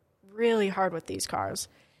drive really hard with these cars.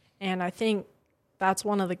 And I think that's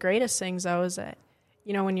one of the greatest things, though, is that,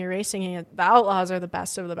 you know, when you're racing it, the Outlaws are the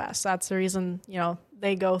best of the best. That's the reason, you know,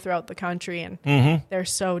 they go throughout the country and they're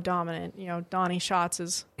so dominant. You know, Donnie Schatz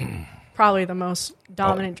is probably the most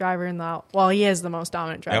dominant driver in the, well, he is the most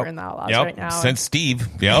dominant driver in the Outlaws right now. Since Steve.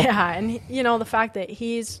 Yeah. And, you know, the fact that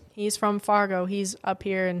he's from Fargo, he's up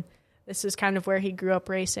here, and this is kind of where he grew up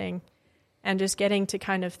racing, and just getting to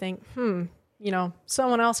kind of think, you know,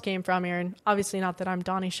 someone else came from here, and obviously not that I'm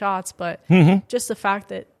Donnie Schatz, but just the fact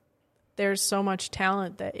that there's so much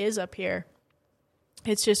talent that is up here,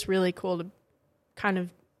 it's just really cool to kind of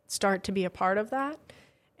start to be a part of that.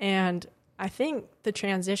 And I think the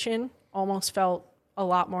transition almost felt a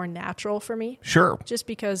lot more natural for me. Sure. Just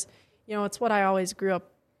because, you know, it's what I always grew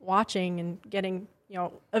up watching and getting, you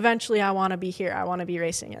know, eventually I want to be here. I want to be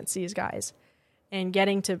racing against these guys. And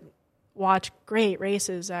getting to watch great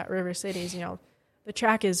races at River Cities, you know, the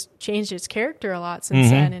track has changed its character a lot since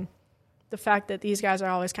then. And the fact that these guys are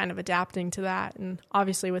always kind of adapting to that. And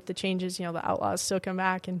obviously with the changes, you know, the Outlaws still come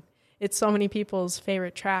back, and it's so many people's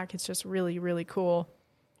favorite track. It's just really, really cool.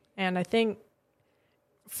 And I think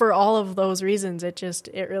for all of those reasons,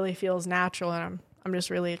 it really feels natural, and I'm just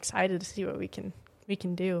really excited to see what we can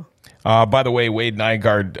do. By the way, Wade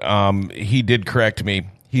Nygaard, he did correct me.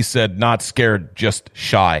 He said not scared, just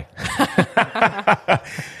shy.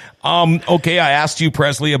 Okay, I asked you,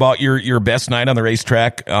 Presley, about your best night on the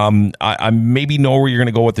racetrack. I maybe know where you're going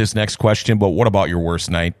to go with this next question, but what about your worst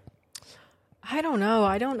night? I don't know.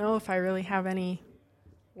 I don't know if I really have any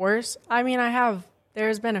worse. I mean,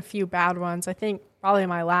 there's been a few bad ones. I think probably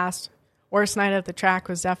my last worst night at the track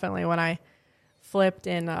was definitely when I flipped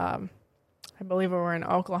in, I believe we were in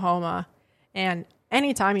Oklahoma. And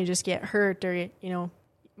anytime you just get hurt, or, you know,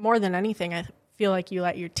 more than anything, I feel like you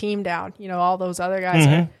let your team down. You know, all those other guys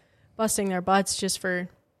are busting their butts just for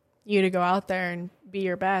you to go out there and be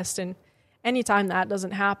your best. And anytime that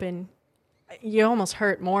doesn't happen, you almost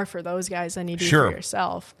hurt more for those guys than you do for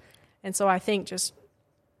yourself. And so I think just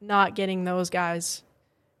not getting those guys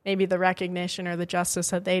maybe the recognition or the justice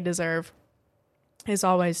that they deserve is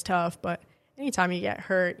always tough. But anytime you get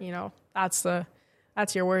hurt, you know, that's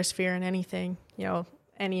your worst fear in anything, you know,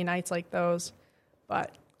 any nights like those.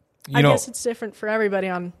 But I guess it's different for everybody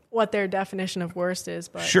on what their definition of worst is.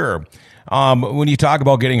 But sure. When you talk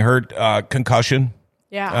about getting hurt, concussion,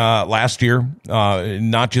 last year,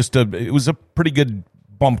 not just it was a pretty good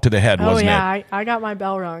bump to the head, wasn't it? I got my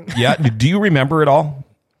bell rung. Yeah. Do you remember it all?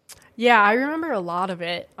 Yeah, I remember a lot of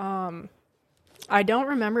it. I don't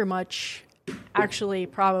remember much, actually,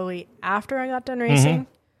 probably after I got done racing.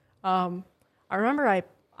 I remember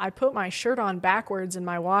I put my shirt on backwards and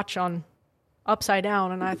my watch on upside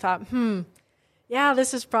down, and I thought, yeah,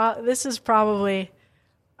 this is probably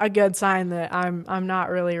a good sign that I'm not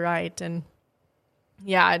really right. And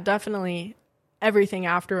yeah, definitely everything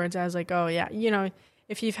afterwards, I was like, oh yeah, you know,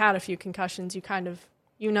 if you've had a few concussions, you kind of,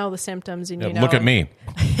 you know, the symptoms, and you know, look at me.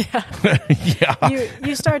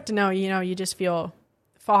 You start to know, you know, you just feel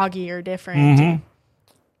foggy or different.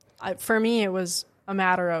 For me, it was a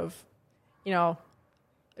matter of, you know,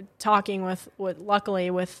 talking with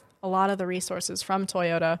luckily with a lot of the resources from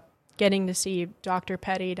Toyota, getting to see Dr.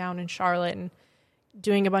 Petty down in Charlotte and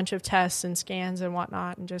doing a bunch of tests and scans and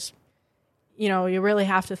whatnot. And just, you know, you really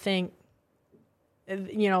have to think,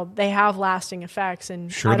 you know, they have lasting effects,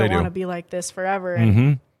 and I don't want to be like this forever.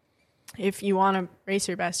 And if you want to race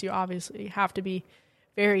your best, you obviously have to be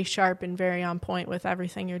very sharp and very on point with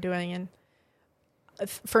everything you're doing. And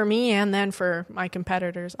for me, and then for my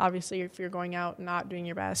competitors, obviously, if you're going out and not doing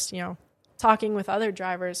your best, you know, talking with other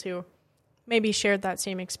drivers who maybe shared that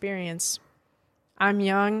same experience. I'm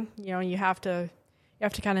young, you know, you have to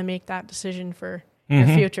kind of make that decision for your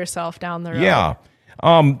future self down the road. Yeah.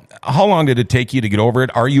 How long did it take you to get over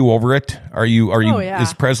it? Are you over it? Are you,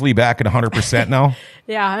 is Presley back at 100% now?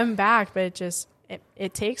 Yeah, I'm back, but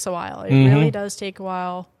it takes a while. It really does take a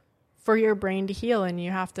while for your brain to heal, and you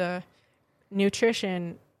have to,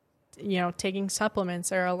 nutrition, you know, taking supplements.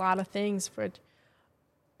 There are a lot of things for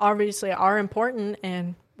obviously are important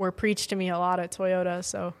and were preached to me a lot at Toyota.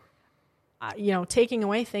 So, you know, taking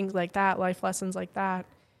away things like that, life lessons like that,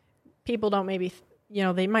 people don't maybe, you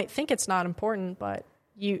know, they might think it's not important, but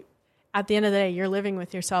at the end of the day, you're living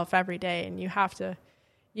with yourself every day, and you have to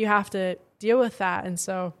deal with that. And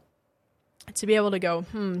so to be able to go,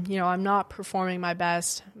 I'm not performing my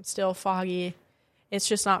best. I'm still foggy. It's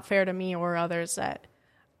just not fair to me or others that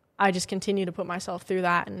I just continue to put myself through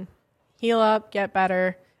that and heal up, get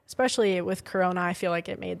better. Especially with Corona, I feel like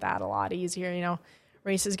it made that a lot easier.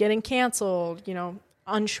 Races getting canceled,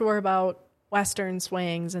 unsure about Western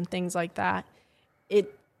swings and things like that.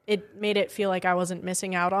 It made it feel like I wasn't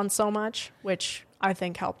missing out on so much, which I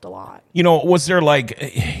think helped a lot. Was there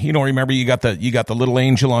remember you got the little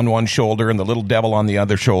angel on one shoulder and the little devil on the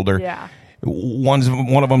other shoulder? Yeah.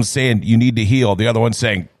 One of them saying you need to heal, the other one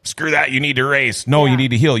saying screw that, you need to race. No, You need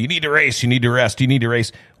to heal. You need to race. You need to rest. You need to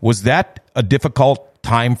race. Was that a difficult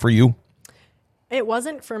time for you? It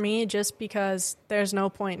wasn't for me, just because there's no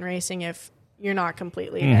point in racing if you're not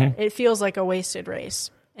completely there. It feels like a wasted race,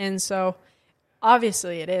 and so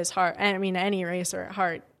obviously it is hard. I mean, any racer at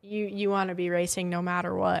heart, you want to be racing no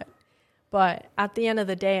matter what. But at the end of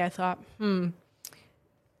the day, I thought,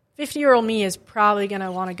 50-year-old me is probably going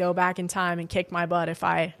to want to go back in time and kick my butt if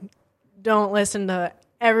I don't listen to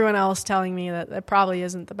everyone else telling me that probably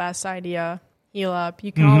isn't the best idea. Heal up.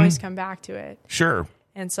 You can always come back to it. Sure.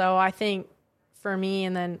 And so I think for me,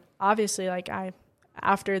 and then obviously I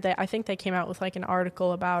think they came out with like an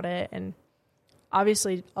article about it, and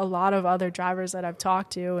obviously a lot of other drivers that I've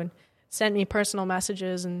talked to and sent me personal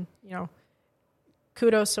messages and,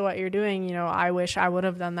 kudos to what you're doing. I wish I would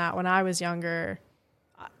have done that when I was younger.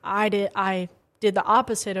 I did the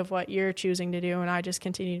opposite of what you're choosing to do, and I just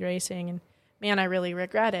continued racing, and man, I really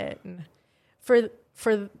regret it. And for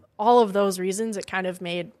all of those reasons, it kind of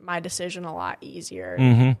made my decision a lot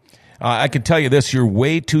easier. I can tell you this, you're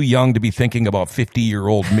way too young to be thinking about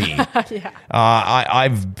 50-year-old me. Yeah.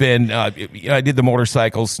 I've been, I did the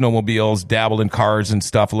motorcycles, snowmobiles, dabbled in cars and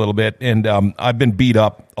stuff a little bit, and I've been beat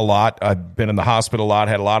up a lot. I've been in the hospital a lot,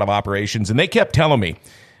 had a lot of operations, and they kept telling me,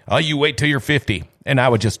 you wait till you're 50. And I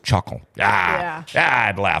would just chuckle.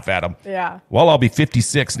 I'd laugh at them. Yeah. Well, I'll be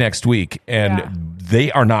 56 next week, and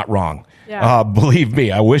they are not wrong. Yeah. Believe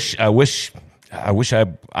me, I wish you have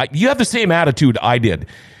the same attitude I did.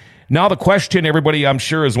 Now the question everybody I'm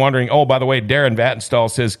sure is wondering, by the way, Darren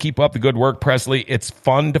Vattenstall says, keep up the good work, Presley. It's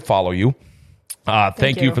fun to follow you.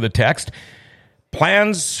 Thank you for the text.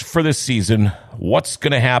 Plans for this season. What's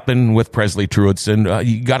going to happen with Presley Truedson?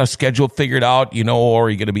 You got a schedule figured out, or are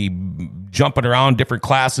you going to be jumping around different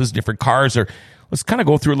classes, different cars? Or let's kind of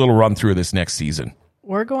go through a little run through this next season.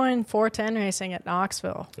 We're going 410 racing at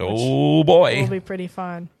Knoxville. Oh, boy. It'll be pretty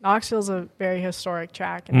fun. Knoxville's a very historic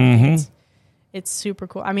track, and it's super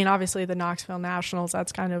cool. I mean, obviously the Knoxville Nationals,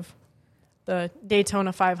 that's kind of the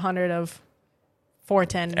Daytona 500 of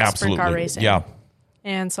 410 sprint car racing. Yeah.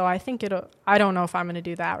 And so I think I don't know if I'm going to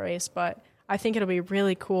do that race, but I think it'll be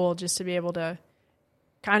really cool just to be able to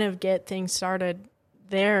kind of get things started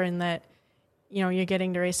there, and that, you're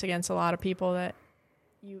getting to race against a lot of people that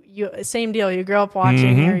you same deal. You grow up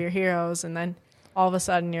watching, you're your heroes, and then all of a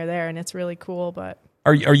sudden you're there, and it's really cool. But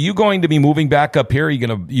are you going to be moving back up here? Are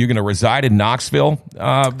you gonna reside in Knoxville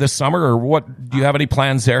this summer, or what? Do you have any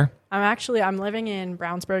plans there? I'm living in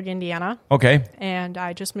Brownsburg, Indiana. Okay. And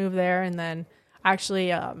I just moved there, and then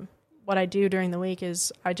actually what I do during the week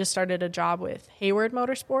is I just started a job with Hayward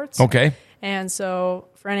Motorsports. Okay. And so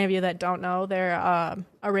for any of you that don't know, they're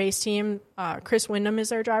a race team. Chris Wyndham is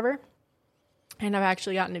their driver. And I've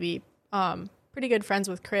actually gotten to be pretty good friends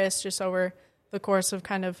with Chris just over the course of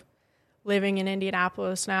kind of living in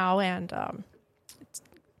Indianapolis now, and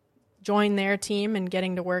joined their team and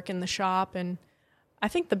getting to work in the shop. And I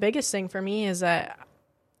think the biggest thing for me is that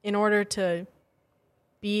in order to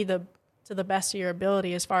be to the best of your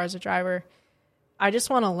ability as far as a driver, I just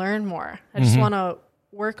want to learn more. I just want to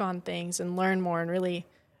work on things and learn more and really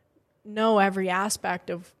know every aspect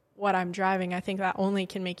of what I'm driving. I think that only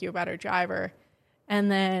can make you a better driver.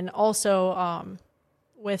 And then also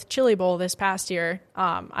with Chili Bowl this past year,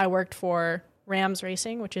 I worked for Rams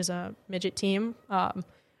Racing, which is a midget team,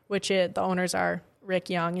 the owners are Rick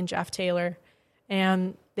Young and Jeff Taylor.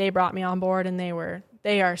 And they brought me on board, and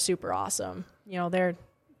they are super awesome.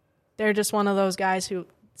 They're just one of those guys who,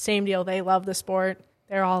 same deal, they love the sport.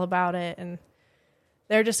 They're all about it, and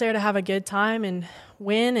they're just there to have a good time and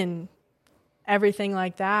win and everything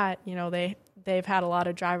like that. They've had a lot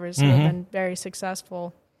of drivers who have been very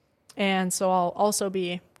successful. And so I'll also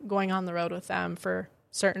be going on the road with them for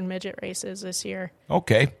certain midget races this year.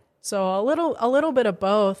 Okay. So a little bit of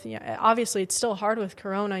both. Obviously it's still hard with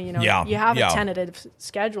Corona, you have a tentative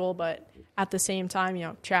schedule, but at the same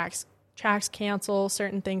time, tracks tracks cancel,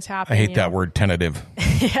 certain things happen. I hate that word tentative.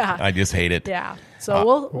 Yeah. I just hate it. Yeah.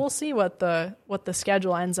 So we'll see what the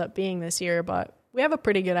schedule ends up being this year, but we have a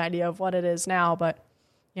pretty good idea of what it is now, but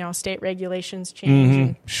state regulations change.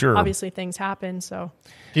 And sure. Obviously things happen. So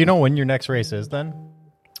Do you know when your next race is then?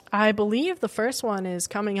 I believe the first one is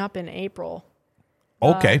coming up in April.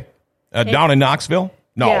 Okay. Down in Knoxville?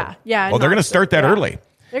 No. Yeah. Well, they're going to start that early.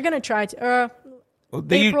 They're going to try to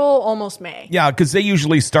April, almost May. Yeah, because they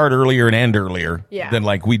usually start earlier and end earlier than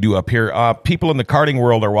like we do up here. People in the karting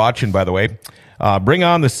world are watching, by the way. Bring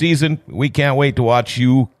on the season. We can't wait to watch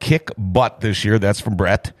you kick butt this year. That's from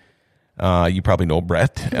Brett. You probably know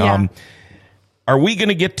Brett. Yeah. Are we going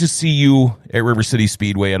to get to see you at River City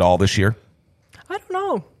Speedway at all this year? I don't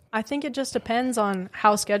know. I think it just depends on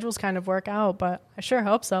how schedules kind of work out, but I sure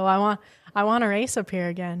hope so. I want to race up here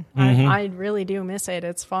again. I really do miss it.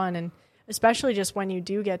 It's fun, and especially just when you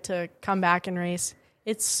do get to come back and race,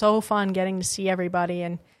 it's so fun getting to see everybody,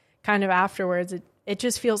 and kind of afterwards, it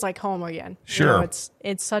just feels like home again. Sure.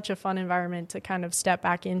 It's such a fun environment to kind of step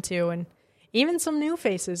back into, and even some new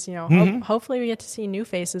faces, hopefully we get to see new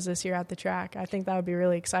faces this year at the track. I think that would be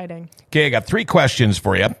really exciting. Okay, I got 3 questions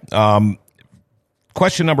for you.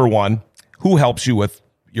 Question number 1, who helps you with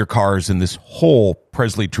your cars in this whole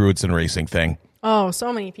Presley Truedson racing thing? Oh,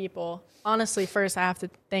 so many people. Honestly, first I have to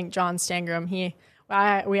thank John Stangram.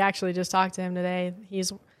 We actually just talked to him today.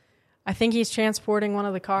 I think he's transporting one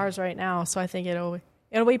of the cars right now, so I think it'll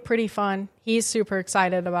be pretty fun. He's super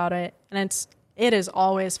excited about it, and it is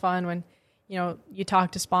always fun when you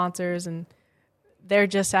talk to sponsors and they're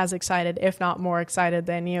just as excited, if not more excited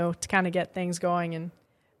than you, to kind of get things going. And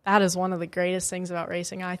that is one of the greatest things about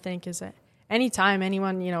racing, I think, is that anytime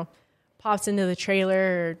anyone pops into the trailer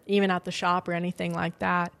or even at the shop or anything like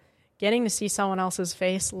that, getting to see someone else's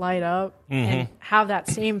face light up and have that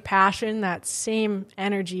same passion, that same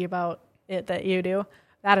energy about it that you do,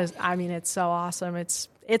 it's so awesome. It's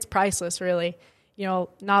priceless, really. Not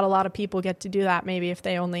a lot of people get to do that maybe if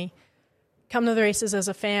they only come to the races as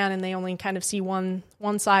a fan and they only kind of see one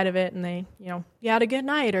side of it, and they, you had a good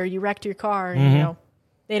night or you wrecked your car, and,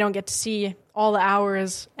 they don't get to see all the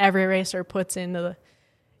hours every racer puts into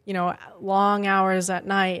the, long hours at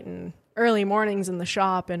night and early mornings in the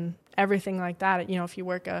shop and everything like that. If you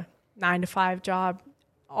work a 9-to-5 job,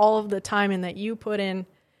 all of the time in that you put in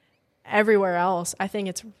everywhere else, I think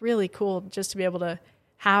it's really cool just to be able to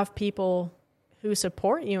have people who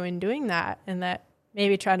support you in doing that, and that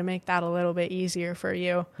maybe try to make that a little bit easier for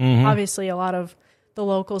you. Obviously, a lot of the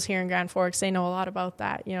locals here in Grand Forks, they know a lot about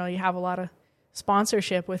that. You have a lot of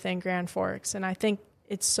sponsorship within Grand Forks, and I think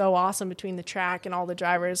it's so awesome between the track and all the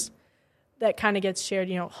drivers that kind of gets shared.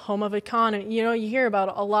 Home of economy. You hear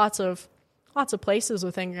about lots of places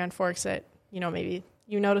within Grand Forks that maybe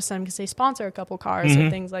you notice them because they sponsor a couple cars or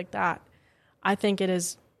things like that. I think it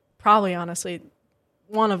is probably honestly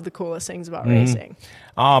one of the coolest things about racing.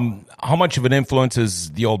 How much of an influence has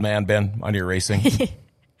the old man been on your racing?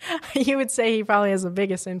 You would say he probably has the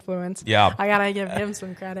biggest influence. Yeah. I got to give him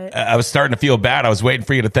some credit. I was starting to feel bad. I was waiting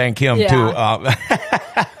for you to thank him, too. No,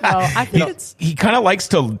 I think he kind of likes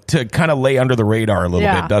to kind of lay under the radar a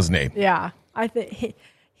little bit, doesn't he? Yeah. I think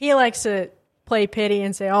he likes to play pity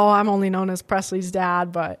and say, oh, I'm only known as Presley's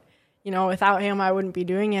dad, but, without him, I wouldn't be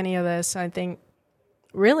doing any of this. I think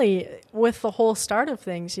really with the whole start of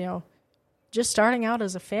things, just starting out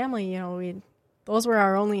as a family, those were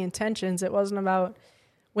our only intentions. It wasn't about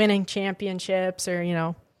winning championships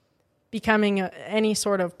or, becoming any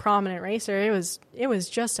sort of prominent racer. It was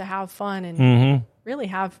just to have fun and really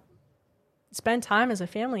spend time as a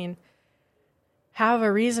family and have a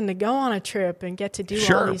reason to go on a trip and get to do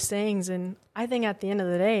all these things. And I think at the end of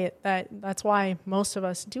the day, that's why most of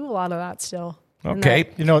us do a lot of that still. Okay.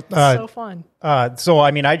 It's so fun.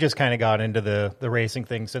 I just kind of got into the racing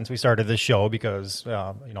thing since we started this show because,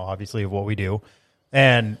 obviously of what we do.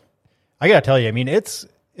 And I got to tell you,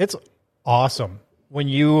 it's awesome when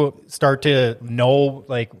you start to know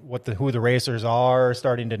like who the racers are,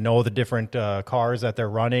 starting to know the different cars that they're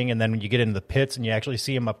running, and then when you get into the pits and you actually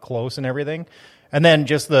see them up close and everything, and then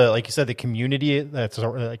just like you said, the community that's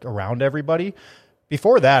like around everybody.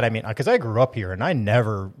 Before that, because I grew up here and I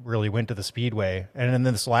never really went to the Speedway. And in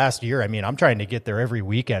this last year, I'm trying to get there every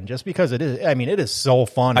weekend just because it is so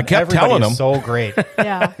fun. I kept telling them. So great.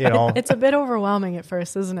 Yeah. It's a bit overwhelming at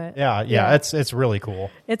first, isn't it? Yeah. It's really cool.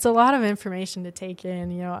 It's a lot of information to take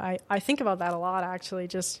in. I think about that a lot, actually.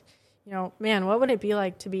 Just, man, what would it be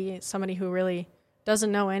like to be somebody who really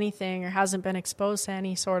doesn't know anything or hasn't been exposed to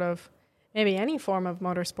any sort of, maybe any form of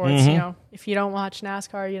motorsports, if you don't watch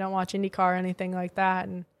NASCAR, you don't watch IndyCar, anything like that.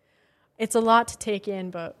 And it's a lot to take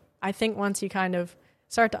in, but I think once you kind of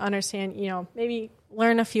start to understand, maybe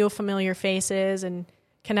learn a few familiar faces and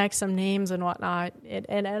connect some names and whatnot, it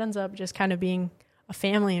ends up just kind of being a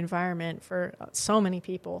family environment for so many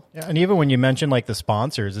people. Yeah, and even when you mention like the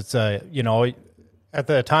sponsors, it's at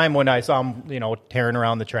the time when I saw them, tearing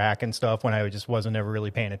around the track and stuff, when I just wasn't ever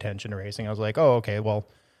really paying attention to racing, I was like, oh, okay, well,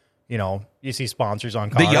 you see sponsors on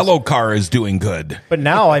cars. The yellow car is doing good. But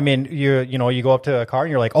now, I mean, you go up to a car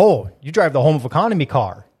and you're like, oh, you drive the home of economy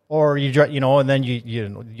car. Or you drive, and then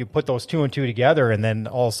you put those two and two together, and then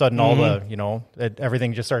all of a sudden all the,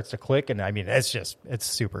 everything just starts to click. And I mean, it's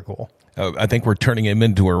super cool. I think we're turning him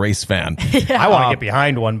into a race fan. I want to get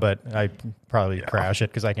behind one, but I probably crash it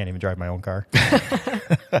because I can't even drive my own car.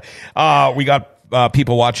 We got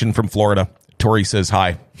people watching from Florida. Tori says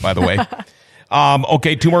hi, by the way.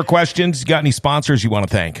 Okay, 2 more questions. You got any sponsors you want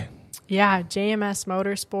to thank? Yeah, JMS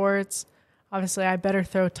Motorsports. Obviously, I better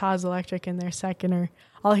throw Todd's Electric in there second, or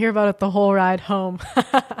I'll hear about it the whole ride home.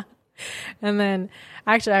 And then,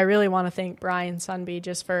 actually, I really want to thank Brian Sunby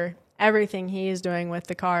just for everything he's doing with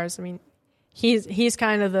the cars. I mean, he's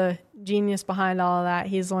kind of the genius behind all of that.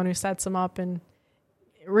 He's the one who sets them up and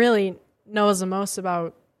really knows the most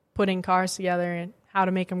about putting cars together and how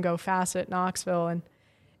to make them go fast at Knoxville. And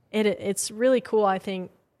it's really cool, I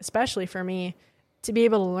think, especially for me, to be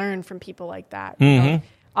able to learn from people like that. Mm-hmm.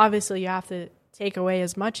 Obviously, you have to take away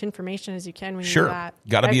as much information as you can when you do that.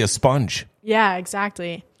 Got to be a sponge. Yeah,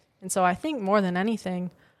 exactly. And so I think more than anything,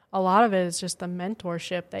 a lot of it is just the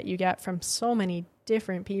mentorship that you get from so many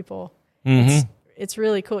different people. Mm-hmm. It's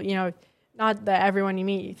really cool. Not that everyone you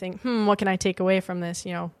meet, you think, what can I take away from this?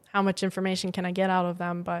 How much information can I get out of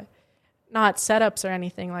them? But not setups or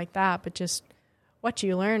anything like that, but just what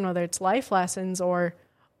you learn, whether it's life lessons or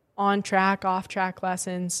on-track, off-track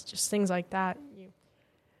lessons, just things like that.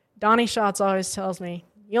 Donnie Schatz always tells me,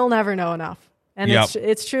 you'll never know enough. And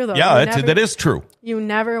it's true, though. Yeah, that is true. You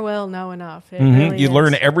never will know enough. It really you is.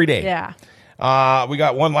 learn every day. Yeah. We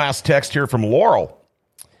got one last text here from Laurel.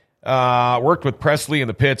 Worked with Presley in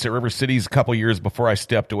the pits at River Cities a couple years before I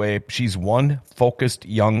stepped away. She's one focused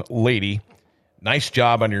young lady. Nice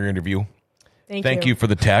job on your interview. Thank you for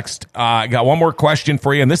the text. I got one more question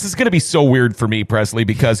for you, and this is going to be so weird for me, Presley,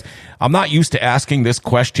 because I'm not used to asking this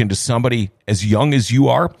question to somebody as young as you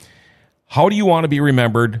are. How do you want to be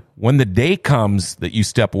remembered when the day comes that you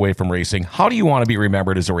step away from racing? How do you want to be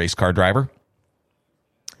remembered as a race car driver?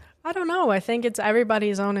 I don't know. I think it's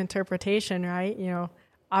everybody's own interpretation, right?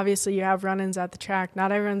 Obviously you have run-ins at the track.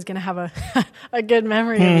 Not everyone's going to have a good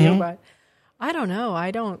memory of you, but I don't know.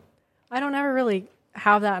 I don't ever really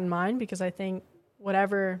have that in mind, because I think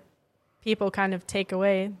whatever people kind of take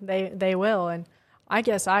away, they will. And I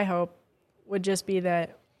guess I hope would just be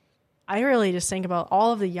that I really just think about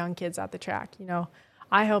all of the young kids at the track.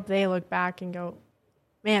 I hope they look back and go,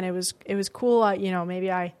 man, it was cool.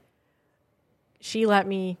 Maybe she let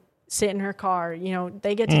me sit in her car.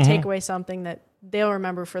 They get to take away something that they'll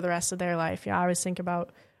remember for the rest of their life. I always think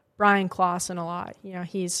about Brian Clausen a lot.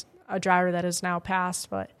 He's a driver that has now passed,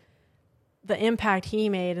 but the impact he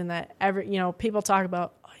made, and that people talk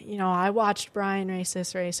about, I watched Brian race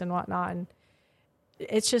this race and whatnot. And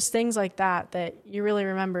it's just things like that you really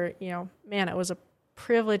remember, man, it was a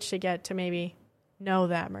privilege to get to maybe know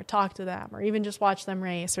them or talk to them or even just watch them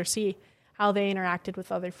race or see how they interacted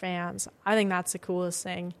with other fans. I think that's the coolest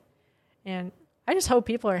thing. And I just hope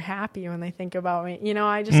people are happy when they think about me.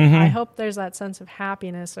 I hope there's that sense of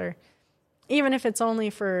happiness, or even if it's only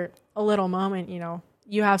for a little moment,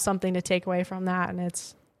 you have something to take away from that, and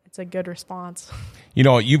it's a good response.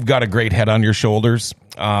 You've got a great head on your shoulders.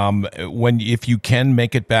 If you can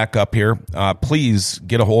make it back up here, please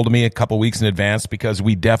get a hold of me a couple weeks in advance, because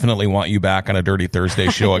we definitely want you back on a Dirty Thursday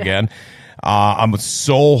show again. I'm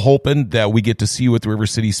so hoping that we get to see you at the River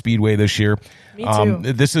City Speedway this year. Me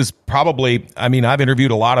too. This is probably, I've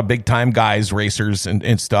interviewed a lot of big time guys, racers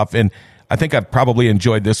and stuff, and I think I've probably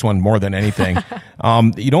enjoyed this one more than anything.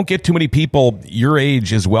 You don't get too many people your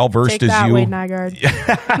age as well versed as you. Wade Nygaard.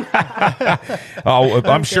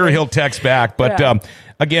 I'm sure he'll text back. But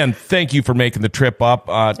again, thank you for making the trip up.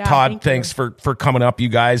 Todd, thanks for coming up, you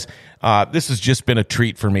guys. This has just been a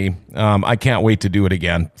treat for me. I can't wait to do it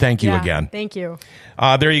again. Thank you again. Thank you.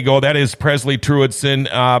 There you go. That is Presley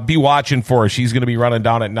Truedson. Be watching for her. She's going to be running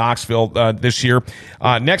down at Knoxville this year.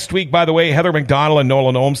 Next week, by the way, Heather McDonald and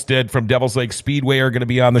Nolan Olmstead from Devil's Lake Speedway are going to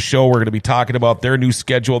be on the show. We're going to be talking about their new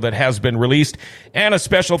schedule that has been released. And a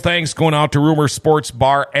special thanks going out to Rumor Sports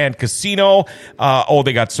Bar and Casino.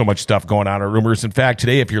 They got so much stuff going on at Rumors. In fact, today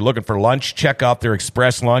today. If you're looking for lunch, check out their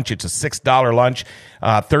express lunch. It's a $6 lunch.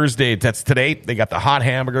 Thursday, that's today. They got the hot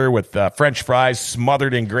hamburger with French fries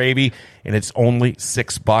smothered in gravy, and it's only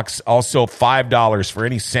 $6. Also, $5 for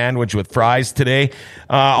any sandwich with fries today.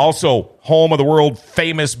 Also, home of the world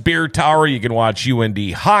famous beer tower. You can watch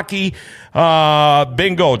UND hockey,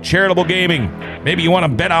 bingo, charitable gaming. Maybe you want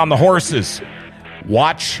to bet on the horses.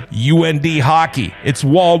 Watch UND hockey. It's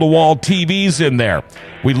wall-to-wall TVs in there.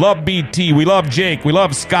 We love BT. We love Jake. We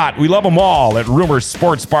love Scott. We love them all at Rumors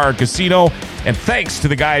Sports Bar and Casino. And thanks to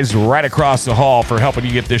the guys right across the hall for helping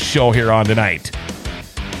you get this show here on tonight.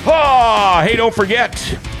 Oh, hey, don't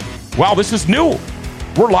forget. Wow, this is new.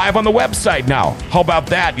 We're live on the website now. How about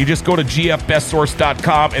that? You just go to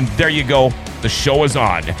gfbestsource.com and there you go. The show is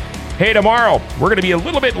on. Hey, tomorrow, we're going to be a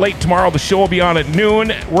little bit late tomorrow. The show will be on at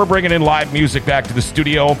noon. We're bringing in live music back to the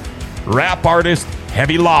studio. Rap artist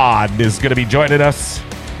Heavy Lod is going to be joining us.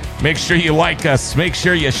 Make sure you like us. Make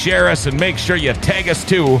sure you share us. And make sure you tag us,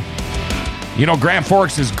 too. You know, Grand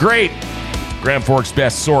Forks is great. Grand Forks'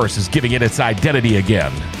 best source is giving it its identity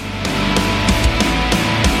again.